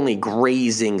just only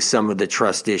grazing some of the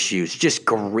trust issues, just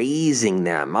grazing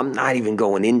them. I'm not even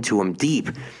going into them deep.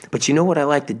 But you know what I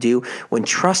like to do? When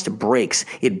trust breaks,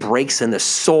 it breaks in the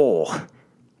soul.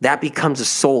 That becomes a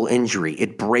soul injury.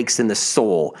 It breaks in the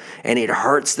soul, and it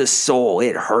hurts the soul.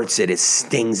 It hurts it. It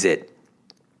stings it.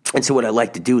 And so what I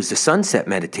like to do is the sunset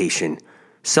meditation.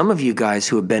 Some of you guys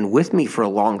who have been with me for a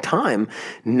long time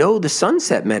know the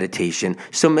sunset meditation.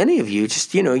 So many of you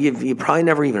just, you probably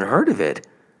never even heard of it.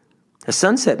 A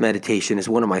sunset meditation is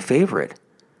one of my favorite.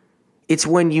 It's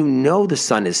when you know the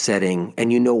sun is setting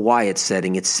and you know why it's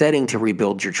setting. It's setting to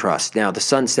rebuild your trust. Now, the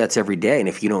sun sets every day, and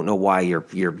if you don't know why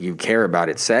you care about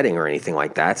it setting or anything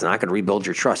like that, it's not going to rebuild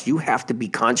your trust. You have to be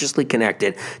consciously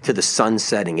connected to the sun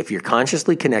setting. If you're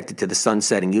consciously connected to the sun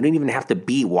setting, you don't even have to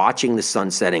be watching the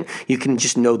sun setting. You can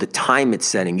just know the time it's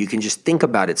setting. You can just think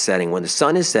about it setting. When the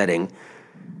sun is setting,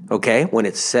 okay, when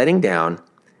it's setting down,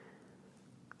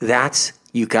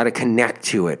 you got to connect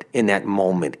to it in that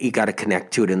moment. You got to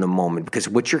connect to it in the moment, because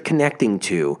what you're connecting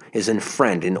to is a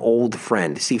friend, an old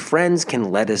friend. See, friends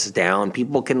can let us down.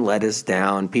 People can let us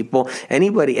down.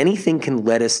 Anything can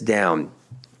let us down.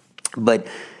 But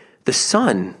the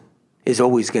sun is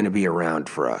always going to be around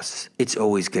for us. It's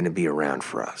always going to be around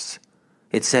for us.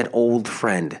 It's that old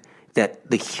friend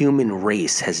that the human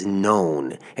race has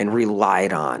known and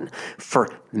relied on for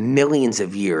millions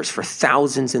of years, for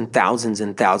thousands and thousands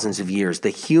and thousands of years. The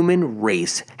human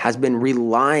race has been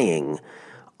relying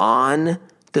on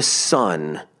the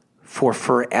sun for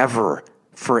forever.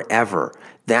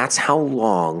 That's how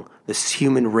long this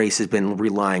human race has been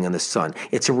relying on the sun.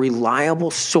 It's a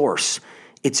reliable source.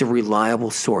 It's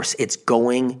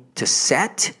going to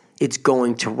set. It's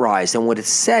going to rise. And when it's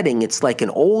setting, it's like an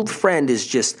old friend is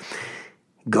just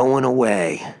going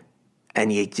away.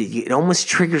 And it almost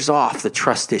triggers off the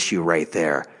trust issue right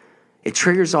there. It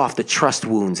triggers off the trust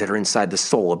wounds that are inside the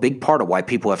soul. A big part of why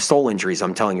people have soul injuries,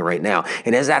 I'm telling you right now.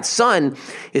 And as that sun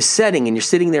is setting and you're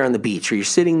sitting there on the beach, or you're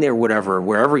sitting there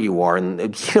wherever you are, and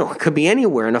it could be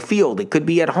anywhere in a field. It could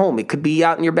be at home. It could be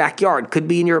out in your backyard. It could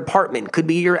be in your apartment. It could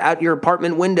be out your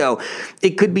apartment window.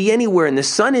 It could be anywhere. And the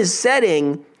sun is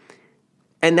setting,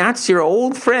 and that's your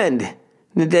old friend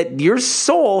that your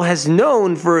soul has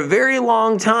known for a very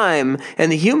long time,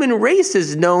 and the human race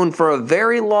has known for a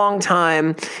very long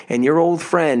time, and your old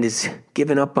friend is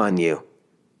giving up on you.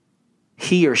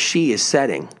 He or she is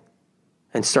setting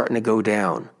and starting to go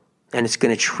down, and it's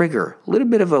going to trigger a little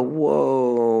bit of a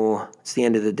whoa, it's the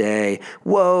end of the day,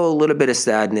 whoa, a little bit of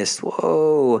sadness,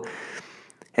 whoa.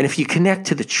 And if you connect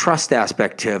to the trust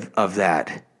aspect of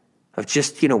that, of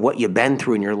just, what you've been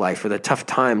through in your life, or the tough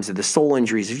times, or the soul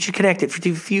injuries, if you connect it for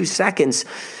a few seconds,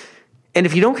 and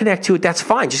if you don't connect to it, that's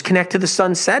fine. Just connect to the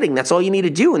sun setting. That's all you need to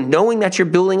do. And knowing that you're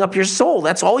building up your soul,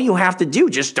 that's all you have to do.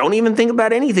 Just don't even think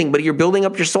about anything, but you're building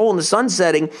up your soul in the sun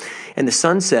setting. And the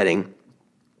sun setting,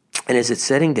 and as it's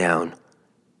setting down,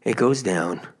 it goes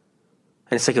down.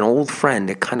 And it's like an old friend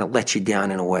that kind of lets you down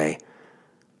in a way.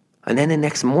 And then the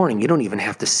next morning, you don't even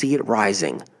have to see it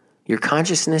rising. Your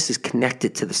consciousness is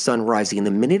connected to the sun rising. And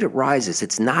the minute it rises,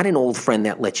 it's not an old friend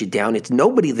that let you down. It's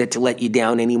nobody that let you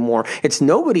down anymore. It's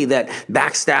nobody that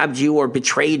backstabbed you or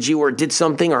betrayed you or did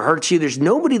something or hurt you. There's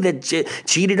nobody that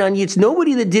cheated on you. It's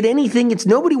nobody that did anything. It's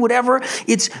nobody whatever.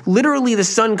 It's literally the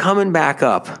sun coming back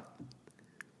up.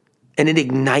 And it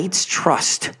ignites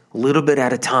trust a little bit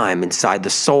at a time inside the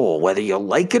soul. Whether you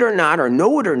like it or not, or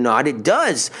know it or not, it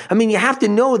does. I mean, you have to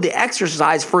know the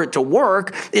exercise for it to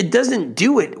work. It doesn't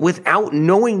do it without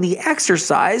knowing the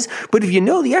exercise. But if you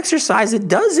know the exercise, it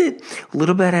does it a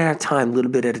little bit at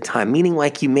a time, meaning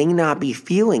like you may not be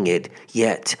feeling it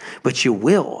yet, but you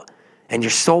will. And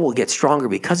your soul will get stronger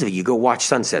because of it. You go watch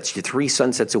sunsets. You 3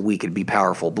 sunsets a week. It'd be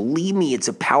powerful. Believe me, it's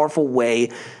a powerful way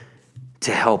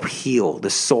to help heal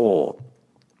the soul.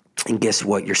 And guess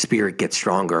what? Your spirit gets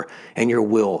stronger, and your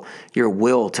will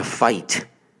to fight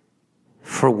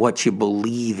for what you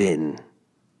believe in,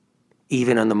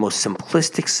 even on the most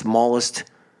simplistic, smallest,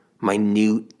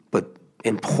 minute, but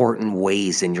important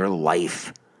ways in your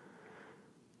life.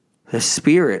 The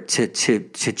spirit to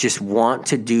just want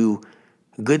to do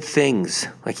good things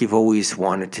like you've always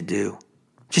wanted to do.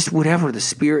 Just whatever, the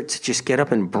spirit to just get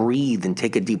up and breathe and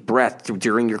take a deep breath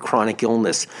during your chronic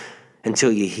illness until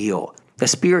you heal. The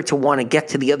spirit to want to get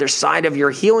to the other side of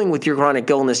your healing with your chronic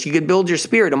illness. You could build your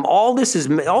spirit. All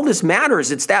this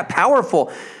matters. It's that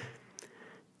powerful.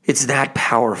 It's that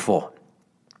powerful.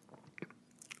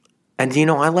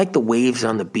 And, I like the waves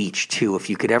on the beach, too. If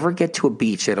you could ever get to a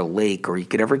beach at a lake, or you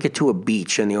could ever get to a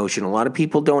beach in the ocean, a lot of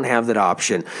people don't have that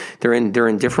option. They're in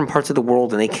different parts of the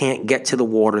world, and they can't get to the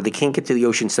water. They can't get to the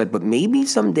ocean side, but maybe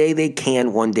someday they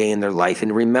can one day in their life.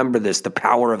 And remember this, the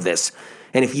power of this.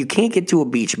 And if you can't get to a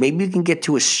beach, maybe you can get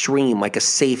to a stream, like a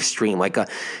safe stream, like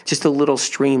just a little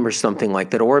stream or something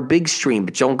like that, or a big stream,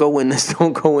 but don't go in this,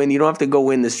 don't go in. You don't have to go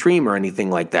in the stream or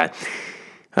anything like that.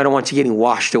 I don't want you getting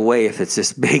washed away if it's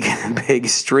this big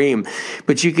stream.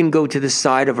 But you can go to the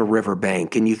side of a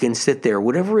riverbank and you can sit there,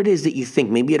 whatever it is that you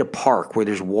think, maybe at a park where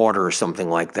there's water or something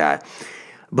like that.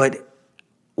 But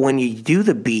when you do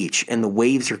the beach and the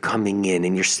waves are coming in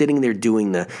and you're sitting there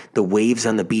doing the waves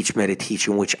on the beach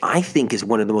meditation, which I think is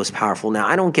one of the most powerful. Now,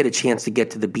 I don't get a chance to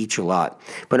get to the beach a lot,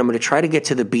 but I'm going to try to get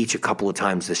to the beach a couple of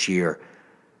times this year.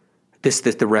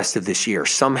 The rest of this year.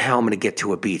 Somehow I'm going to get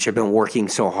to a beach. I've been working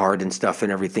so hard and stuff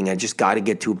and everything. I just got to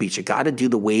get to a beach. I got to do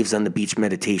the waves on the beach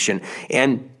meditation.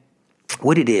 And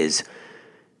what it is,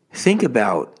 think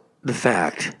about the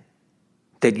fact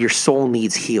that your soul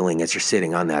needs healing as you're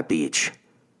sitting on that beach.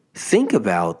 Think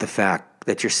about the fact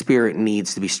that your spirit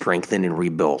needs to be strengthened and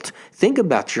rebuilt. Think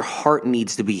about your heart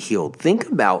needs to be healed. Think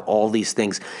about all these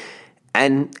things.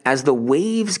 And as the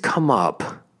waves come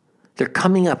up, they're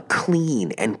coming up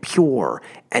clean and pure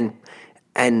and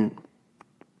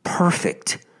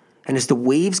perfect. And as the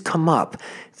waves come up,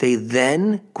 they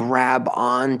then grab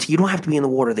onto, you don't have to be in the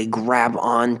water, they grab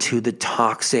onto the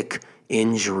toxic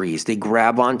injuries. They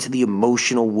grab onto the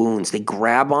emotional wounds. They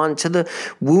grab onto the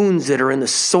wounds that are in the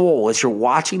soul as you're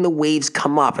watching the waves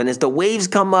come up. And as the waves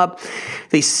come up,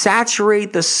 they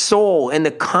saturate the soul and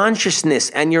the consciousness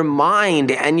and your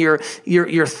mind and your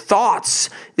thoughts.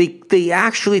 They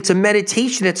actually, it's a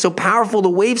meditation. It's so powerful. The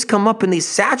waves come up and they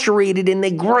saturate it and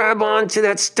they grab onto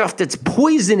that stuff that's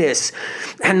poisonous.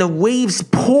 And the waves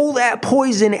pull that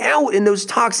poison out and those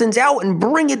toxins out and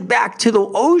bring it back to the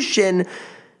ocean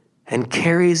and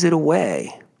carries it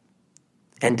away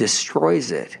and destroys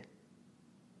it.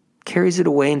 Carries it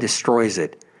away and destroys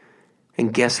it.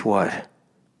 And guess what?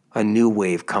 A new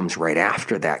wave comes right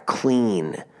after that,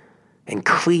 clean and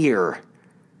clear.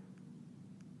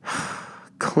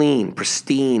 Clean,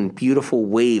 pristine, beautiful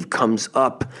wave comes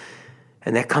up,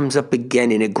 and that comes up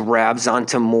again, and it grabs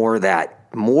onto more of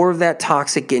that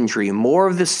toxic injury, more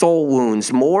of the soul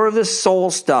wounds, more of the soul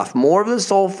stuff, more of the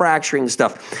soul fracturing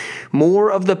stuff,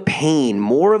 more of the pain,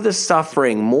 more of the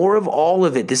suffering, more of all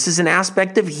of it. This is an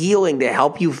aspect of healing to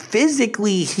help you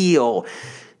physically heal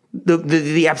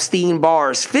the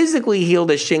Epstein-Barrs, physically heal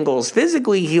the shingles,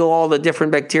 physically heal all the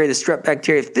different bacteria, the strep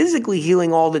bacteria, physically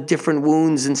healing all the different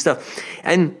wounds and stuff.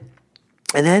 And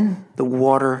then the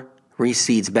water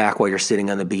recedes back while you're sitting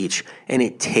on the beach, and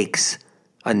it takes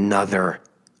another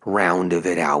round of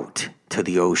it out to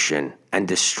the ocean and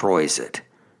destroys it.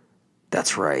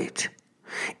 That's right.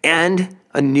 And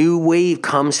a new wave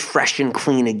comes fresh and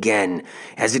clean again.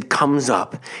 As it comes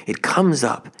up,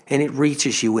 and it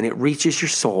reaches you, and it reaches your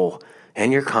soul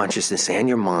and your consciousness and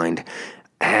your mind.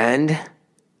 And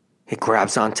it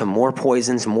grabs onto more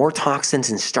poisons, more toxins,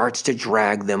 and starts to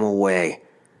drag them away.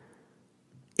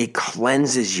 It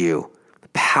cleanses you.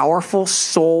 Powerful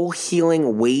soul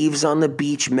healing waves on the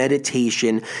beach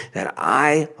meditation that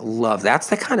I love. That's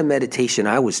the kind of meditation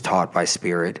I was taught by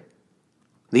Spirit.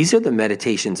 These are the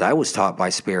meditations I was taught by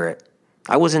Spirit.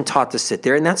 I wasn't taught to sit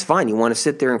there, and that's fine. You want to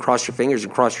sit there and cross your fingers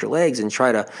and cross your legs and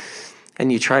try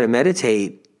to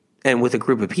meditate, and with a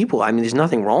group of people. I mean, there's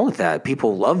nothing wrong with that.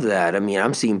 People love that. I mean,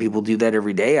 I'm seeing people do that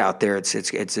every day out there.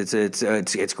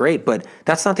 It's great, but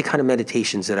that's not the kind of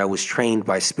meditations that I was trained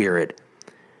by Spirit.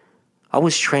 I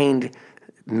was trained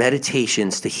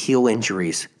meditations to heal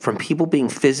injuries from people being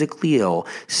physically ill,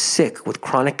 sick with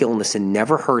chronic illness and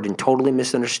never heard and totally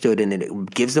misunderstood, and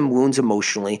it gives them wounds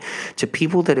emotionally, to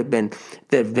people that have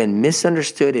been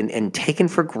misunderstood and taken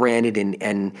for granted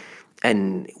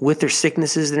and with their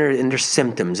sicknesses and their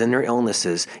symptoms and their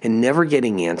illnesses and never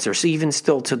getting answers, even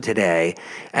still to today.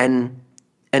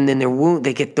 And then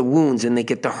they get the wounds and they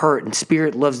get the hurt, and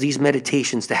Spirit loves these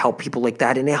meditations to help people like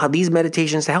that, and how these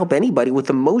meditations to help anybody with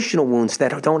emotional wounds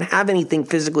that don't have anything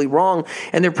physically wrong,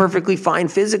 and they're perfectly fine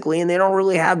physically, and they don't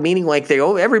really have meaning like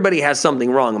everybody has something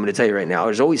wrong. I'm going to tell you right now,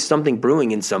 there's always something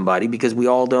brewing in somebody, because we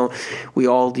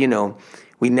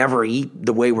never eat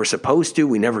the way we're supposed to.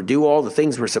 We never do all the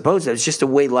things we're supposed to. It's just the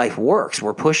way life works.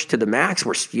 We're pushed to the max.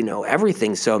 We're,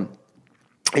 everything. So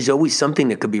there's always something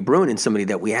that could be brewing in somebody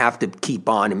that we have to keep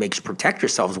on and protect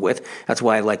ourselves with. That's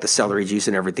why I like the celery juice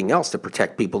and everything else, to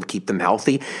protect people, to keep them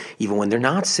healthy, even when they're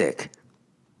not sick.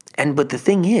 But the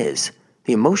thing is,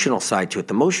 the emotional side to it,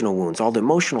 the emotional wounds, all the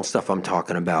emotional stuff I'm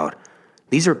talking about,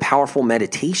 These are powerful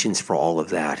meditations for all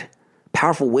of that.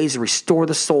 Powerful ways to restore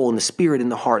the soul and the spirit and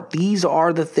the heart. These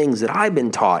are the things that I've been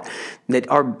taught that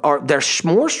they're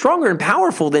more stronger and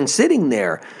powerful than sitting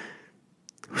there,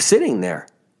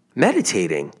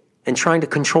 meditating and trying to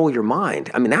control your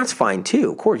mind. I mean, that's fine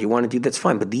too. Of course, you want to do that's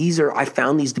fine. But I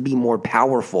found these to be more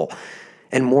powerful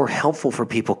and more helpful for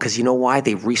people because you know why?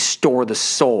 They restore the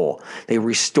soul. They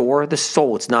restore the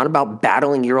soul. It's not about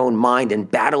battling your own mind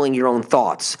and battling your own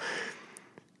thoughts.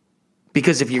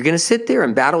 Because if you're going to sit there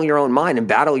and battle your own mind and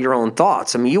battle your own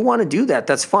thoughts, I mean, you want to do that,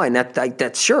 that's fine.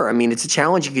 That's sure. I mean, it's a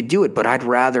challenge, you could do it, but I'd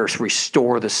rather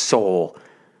restore the soul.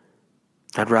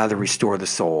 I'd rather restore the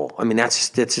soul. I mean, that's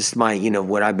just my,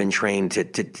 what I've been trained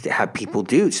to have people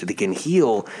do so they can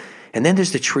heal. And then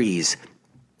there's the trees.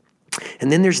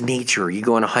 And then there's nature. You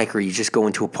go on a hike or you just go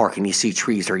into a park and you see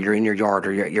trees, or you're in your yard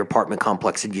or you're at your apartment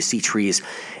complex and you see trees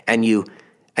and you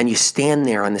stand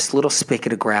there on this little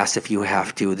spigot of grass if you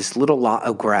have to, this little lot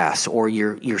of grass, or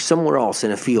you're somewhere else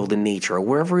in a field in nature, or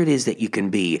wherever it is that you can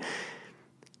be,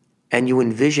 and you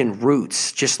envision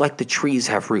roots, just like the trees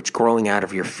have roots growing out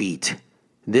of your feet.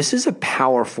 This is a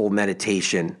powerful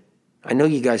meditation. I know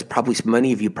you guys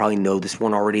many of you probably know this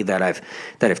one already that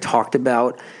I've talked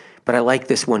about, but I like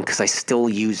this one because I still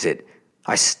use it.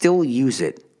 I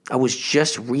was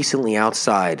just recently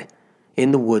outside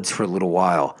in the woods for a little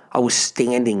while. I was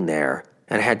standing there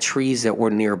and I had trees that were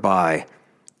nearby.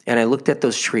 And I looked at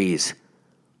those trees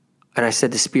and I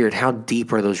said to Spirit, how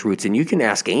deep are those roots? And you can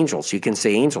ask angels. You can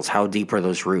say, angels, how deep are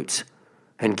those roots?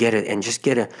 And just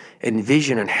get a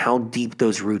vision on how deep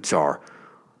those roots are.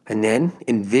 And then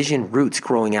envision roots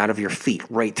growing out of your feet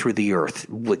right through the earth,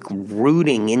 like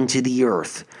rooting into the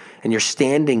earth. And you're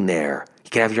standing there.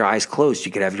 You can have your eyes closed.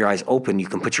 You can have your eyes open. You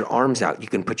can put your arms out. You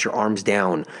can put your arms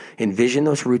down. Envision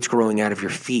those roots growing out of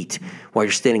your feet while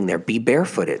you're standing there. Be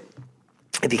barefooted.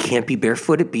 If you can't be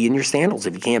barefooted, be in your sandals.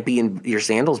 If you can't be in your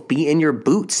sandals, be in your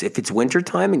boots. If it's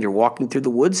wintertime and you're walking through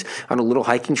the woods on a little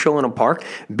hiking trail in a park,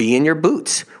 be in your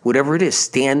boots. Whatever it is,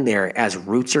 stand there as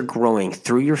roots are growing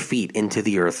through your feet into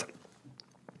the earth.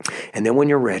 And then when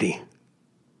you're ready,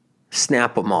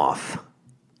 snap them off.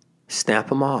 Snap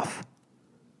them off.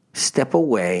 Step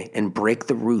away and break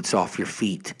the roots off your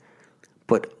feet.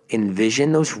 But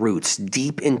envision those roots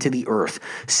deep into the earth.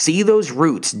 See those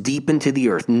roots deep into the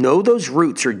earth. Know those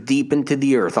roots are deep into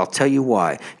the earth. I'll tell you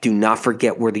why. Do not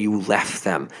forget where you left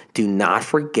them. Do not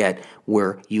forget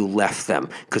where you left them.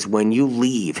 Because when you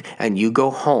leave and you go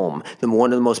home, then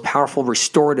one of the most powerful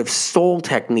restorative soul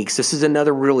techniques, this is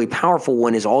another really powerful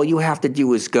one, is all you have to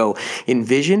do is go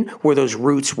envision where those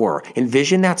roots were.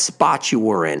 Envision that spot you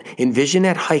were in. Envision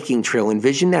that hiking trail.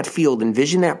 Envision that field.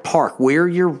 Envision that park where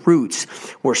your roots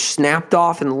were snapped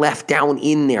off and left down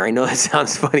in there. I know that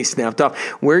sounds funny, snapped off.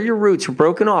 Where your roots were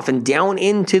broken off and down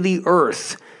into the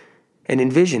earth. And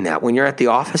envision that. When you're at the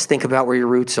office, think about where your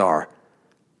roots are.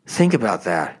 Think about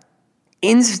that.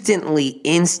 Instantly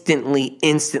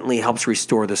helps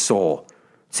restore the soul.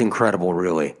 It's incredible,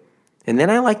 really. And then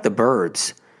I like the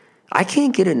birds. I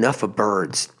can't get enough of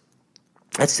birds.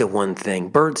 That's the one thing.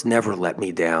 Birds never let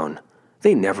me down.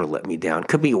 They never let me down.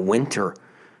 Could be a winter,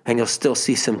 and you'll still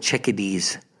see some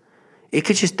chickadees. It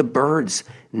could just, the birds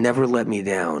never let me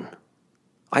down.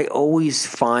 I always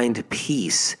find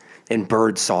peace in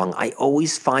bird song. I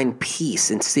always find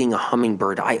peace in seeing a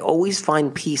hummingbird. I always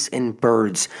find peace in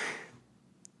birds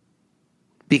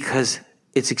because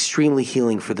it's extremely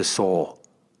healing for the soul.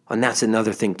 And that's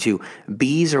another thing too.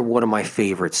 Bees are one of my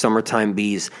favorites. Summertime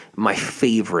bees, my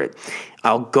favorite.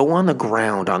 I'll go on the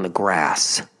ground, on the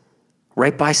grass,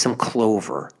 right by some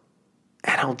clover,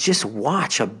 and I'll just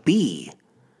watch a bee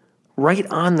right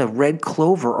on the red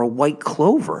clover or white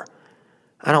clover.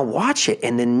 And I'll watch it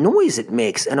and the noise it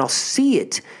makes, and I'll see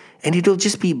it, and it'll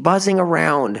just be buzzing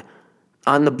around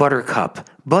on the buttercup,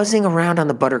 buzzing around on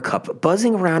the buttercup,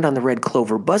 buzzing around on the red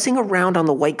clover, buzzing around on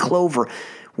the white clover.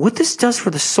 What this does for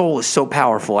the soul is so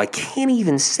powerful. I can't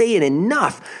even say it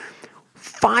enough.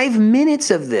 5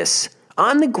 minutes of this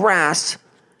on the grass,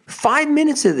 5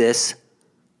 minutes of this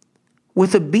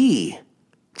with a bee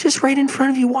just right in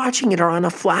front of you watching it, or on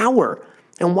a flower.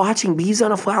 And watching bees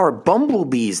on a flower,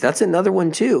 bumblebees, that's another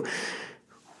one too.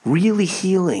 Really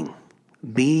healing.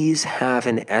 Bees have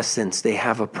an essence. They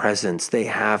have a presence. They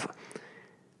have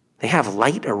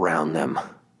light around them.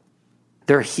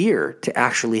 They're here to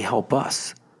actually help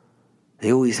us.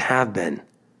 They always have been.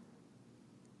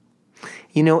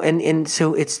 And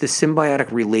so it's the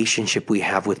symbiotic relationship we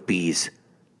have with bees.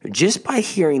 Just by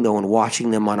hearing, though, and watching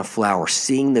them on a flower,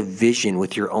 seeing the vision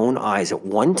with your own eyes at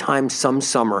one time some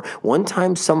summer, one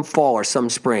time some fall or some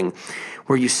spring,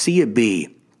 where you see a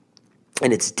bee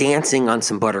And it's dancing on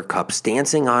some buttercups,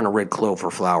 dancing on a red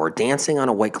clover flower, dancing on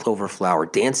a white clover flower,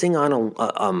 dancing on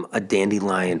a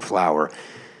dandelion flower.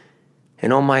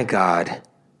 And oh my God,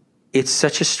 it's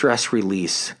such a stress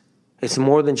release. It's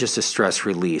more than just a stress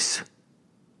release.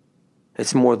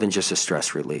 It's more than just a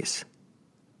stress release.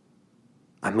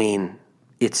 I mean,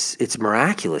 it's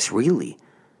miraculous, really.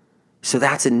 So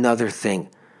that's another thing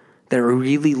that I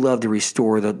really love to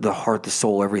restore the heart, the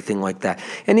soul, everything like that.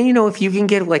 And then, if you can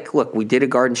get, like, look, we did a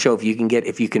garden show. If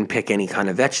you can pick any kind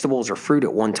of vegetables or fruit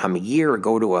at one time a year, or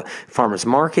go to a farmer's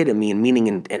market,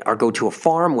 or go to a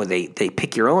farm where they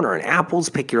pick your own, or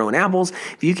pick your own apples.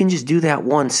 If you can just do that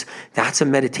once, that's a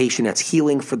meditation that's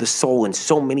healing for the soul in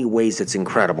so many ways. It's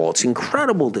incredible. It's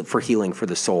incredible for healing for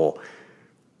the soul.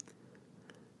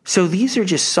 So these are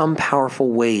just some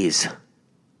powerful ways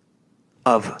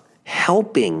of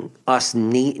helping us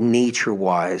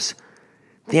nature-wise.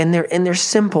 And they're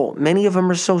simple. Many of them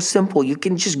are so simple. You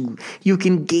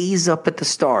can gaze up at the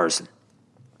stars.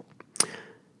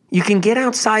 You can get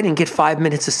outside and get 5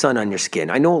 minutes of sun on your skin.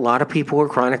 I know a lot of people who are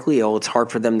chronically ill, it's hard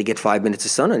for them to get 5 minutes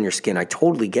of sun on your skin. I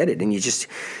totally get it. And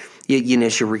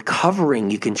as you're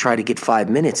recovering, you can try to get 5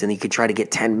 minutes, and you can try to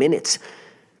get 10 minutes.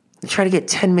 You try to get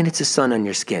 10 minutes of sun on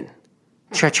your skin.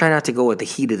 Try not to go at the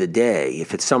heat of the day.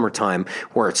 If it's summertime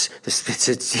where it's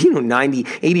 90,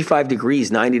 85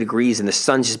 degrees, 90 degrees, and the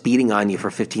sun's just beating on you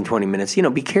for 15, 20 minutes,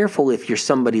 be careful if you're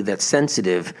somebody that's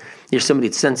sensitive. You're somebody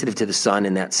that's sensitive to the sun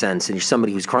in that sense, and you're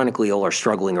somebody who's chronically ill or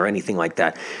struggling or anything like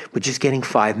that. But just getting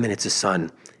 5 minutes of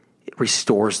sun, it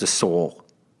restores the soul,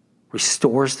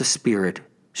 restores the spirit,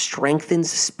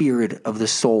 strengthens the spirit of the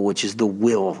soul, which is the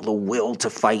will to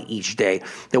fight each day,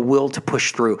 the will to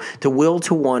push through, the will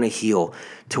to want to heal,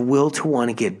 the will to want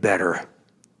to get better.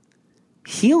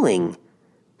 Healing,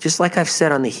 just like I've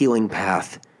said on the healing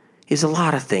path, is a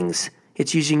lot of things.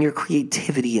 It's using your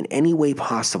creativity in any way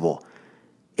possible.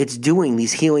 It's doing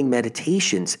these healing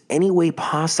meditations any way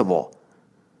possible.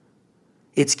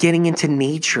 It's getting into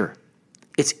nature.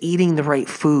 It's eating the right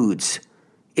foods.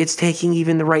 It's taking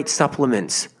even the right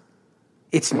supplements.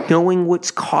 It's knowing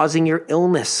what's causing your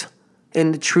illness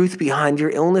and the truth behind your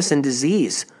illness and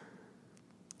disease.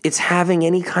 It's having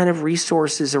any kind of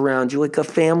resources around you, like a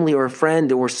family or a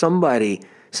friend or somebody,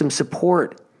 some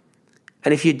support.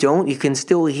 And if you don't, you can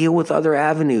still heal with other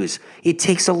avenues. It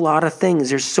takes a lot of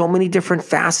things. There's so many different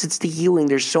facets to healing.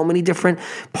 There's so many different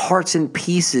parts and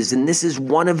pieces, and this is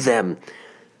one of them.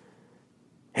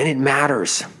 And it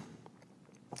matters.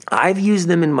 I've used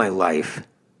them in my life,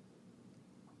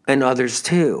 and others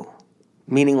too,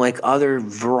 meaning like other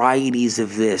varieties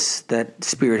of this that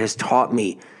Spirit has taught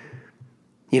me.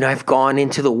 I've gone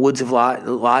into the woods a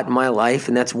lot in my life,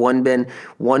 and that's been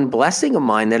one blessing of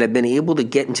mine, that I've been able to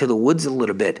get into the woods a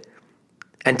little bit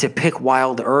and to pick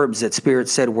wild herbs that Spirit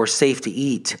said were safe to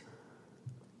eat.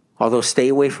 Although stay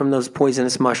away from those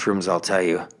poisonous mushrooms, I'll tell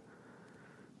you.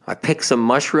 I picked some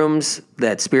mushrooms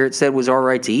that Spirit said was all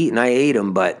right to eat, and I ate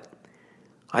them. But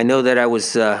I know that I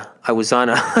was on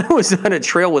a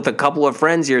trail with a couple of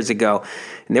friends years ago,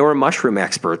 and they were mushroom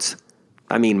experts.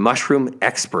 I mean, mushroom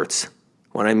experts.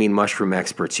 When I mean mushroom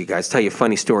experts, you guys, tell you a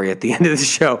funny story at the end of the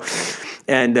show.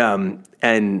 And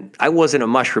I wasn't a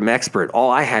mushroom expert.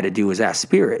 All I had to do was ask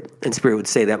Spirit, and Spirit would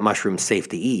say that mushroom's safe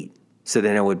to eat. So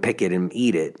then I would pick it and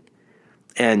eat it.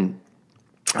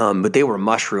 But they were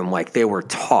mushroom, like they were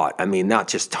taught. I mean, not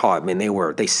just taught. I mean,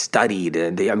 they studied,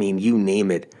 and you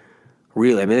name it.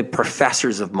 Really, they're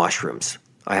professors of mushrooms,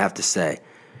 I have to say.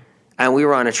 And we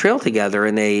were on a trail together,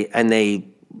 and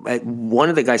one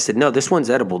of the guys said, "No, this one's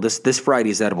edible. This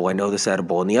variety is edible. I know this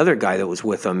edible." And the other guy that was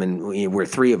with them, and we're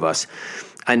three of us,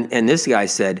 and this guy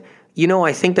said,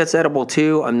 "I think that's edible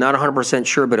too. I'm not 100%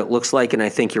 sure, but it looks like, and I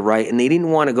think you're right." And they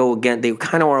didn't want to go again. They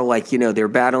kind of are like, they're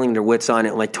battling their wits on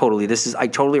it, like totally. I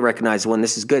totally recognize the one.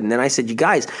 This is good. And then I said, "You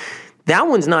guys, that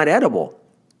one's not edible.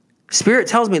 Spirit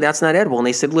tells me that's not edible." And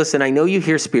they said, "Listen, I know you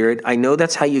hear Spirit. I know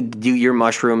that's how you do your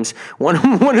mushrooms." One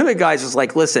of the guys was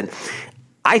like, "Listen,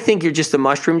 I think you're just a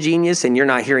mushroom genius and you're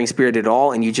not hearing Spirit at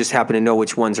all, and you just happen to know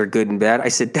which ones are good and bad." I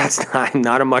said, I'm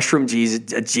not a mushroom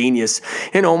genius.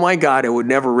 And oh my God, I would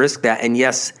never risk that. And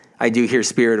yes, I do hear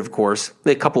Spirit, of course.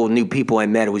 A couple of new people I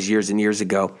met, it was years and years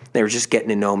ago. They were just getting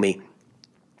to know me.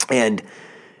 And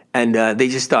they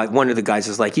just thought, one of the guys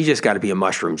was like, "You just got to be a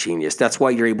mushroom genius. That's why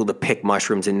you're able to pick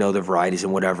mushrooms and know the varieties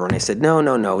and whatever." And I said,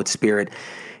 no, it's Spirit.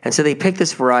 And so they picked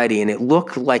this variety, and it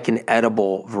looked like an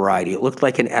edible variety. It looked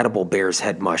like an edible bear's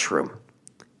head mushroom,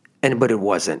 but it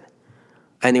wasn't.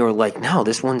 And they were like, "No,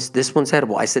 this one's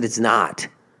edible." I said, "It's not."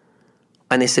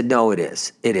 And they said, "No, it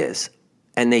is. It is."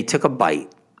 And they took a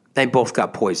bite. They both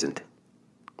got poisoned.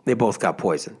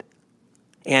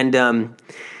 And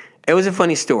it was a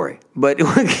funny story. But,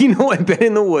 you know, I've been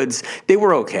in the woods. They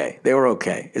were okay.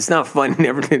 It's not fun.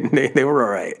 They were all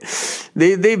right.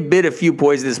 They've bit a few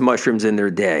poisonous mushrooms in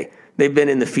their day. They've been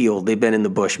in the field. They've been in the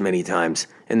bush many times.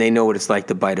 And they know what it's like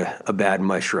to bite a bad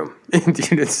mushroom.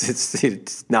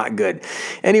 It's not good.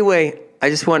 Anyway, I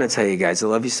just want to tell you guys, I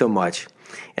love you so much.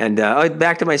 And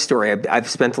back to my story. I've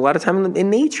spent a lot of time in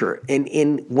nature,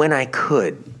 and when I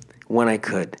could.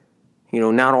 You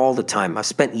know, not all the time. I've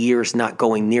spent years not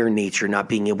going near nature, not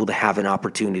being able to have an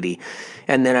opportunity.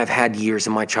 And then I've had years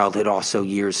in my childhood, also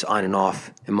years on and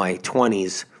off in my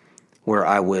 20s, where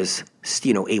I was,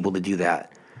 you know, able to do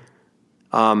that.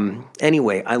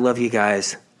 Anyway, I love you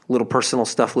guys. Little personal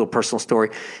stuff, little personal story.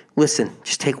 Listen,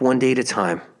 just take one day at a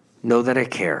time. Know that I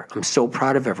care. I'm so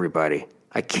proud of everybody.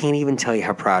 I can't even tell you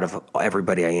how proud of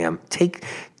everybody I am.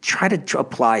 Try to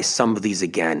apply some of these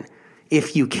again,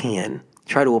 if you can.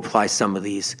 Try to apply some of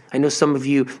these. I know some of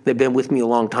you that have been with me a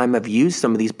long time have used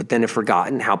some of these, but then have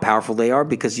forgotten how powerful they are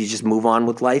because you just move on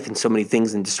with life and so many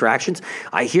things and distractions.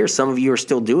 I hear some of you are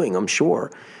still doing, I'm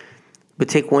sure. But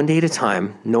take one day at a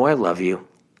time. Know I love you.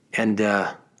 And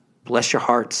bless your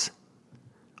hearts.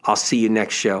 I'll see you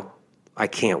next show. I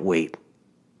can't wait.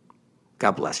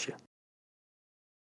 God bless you.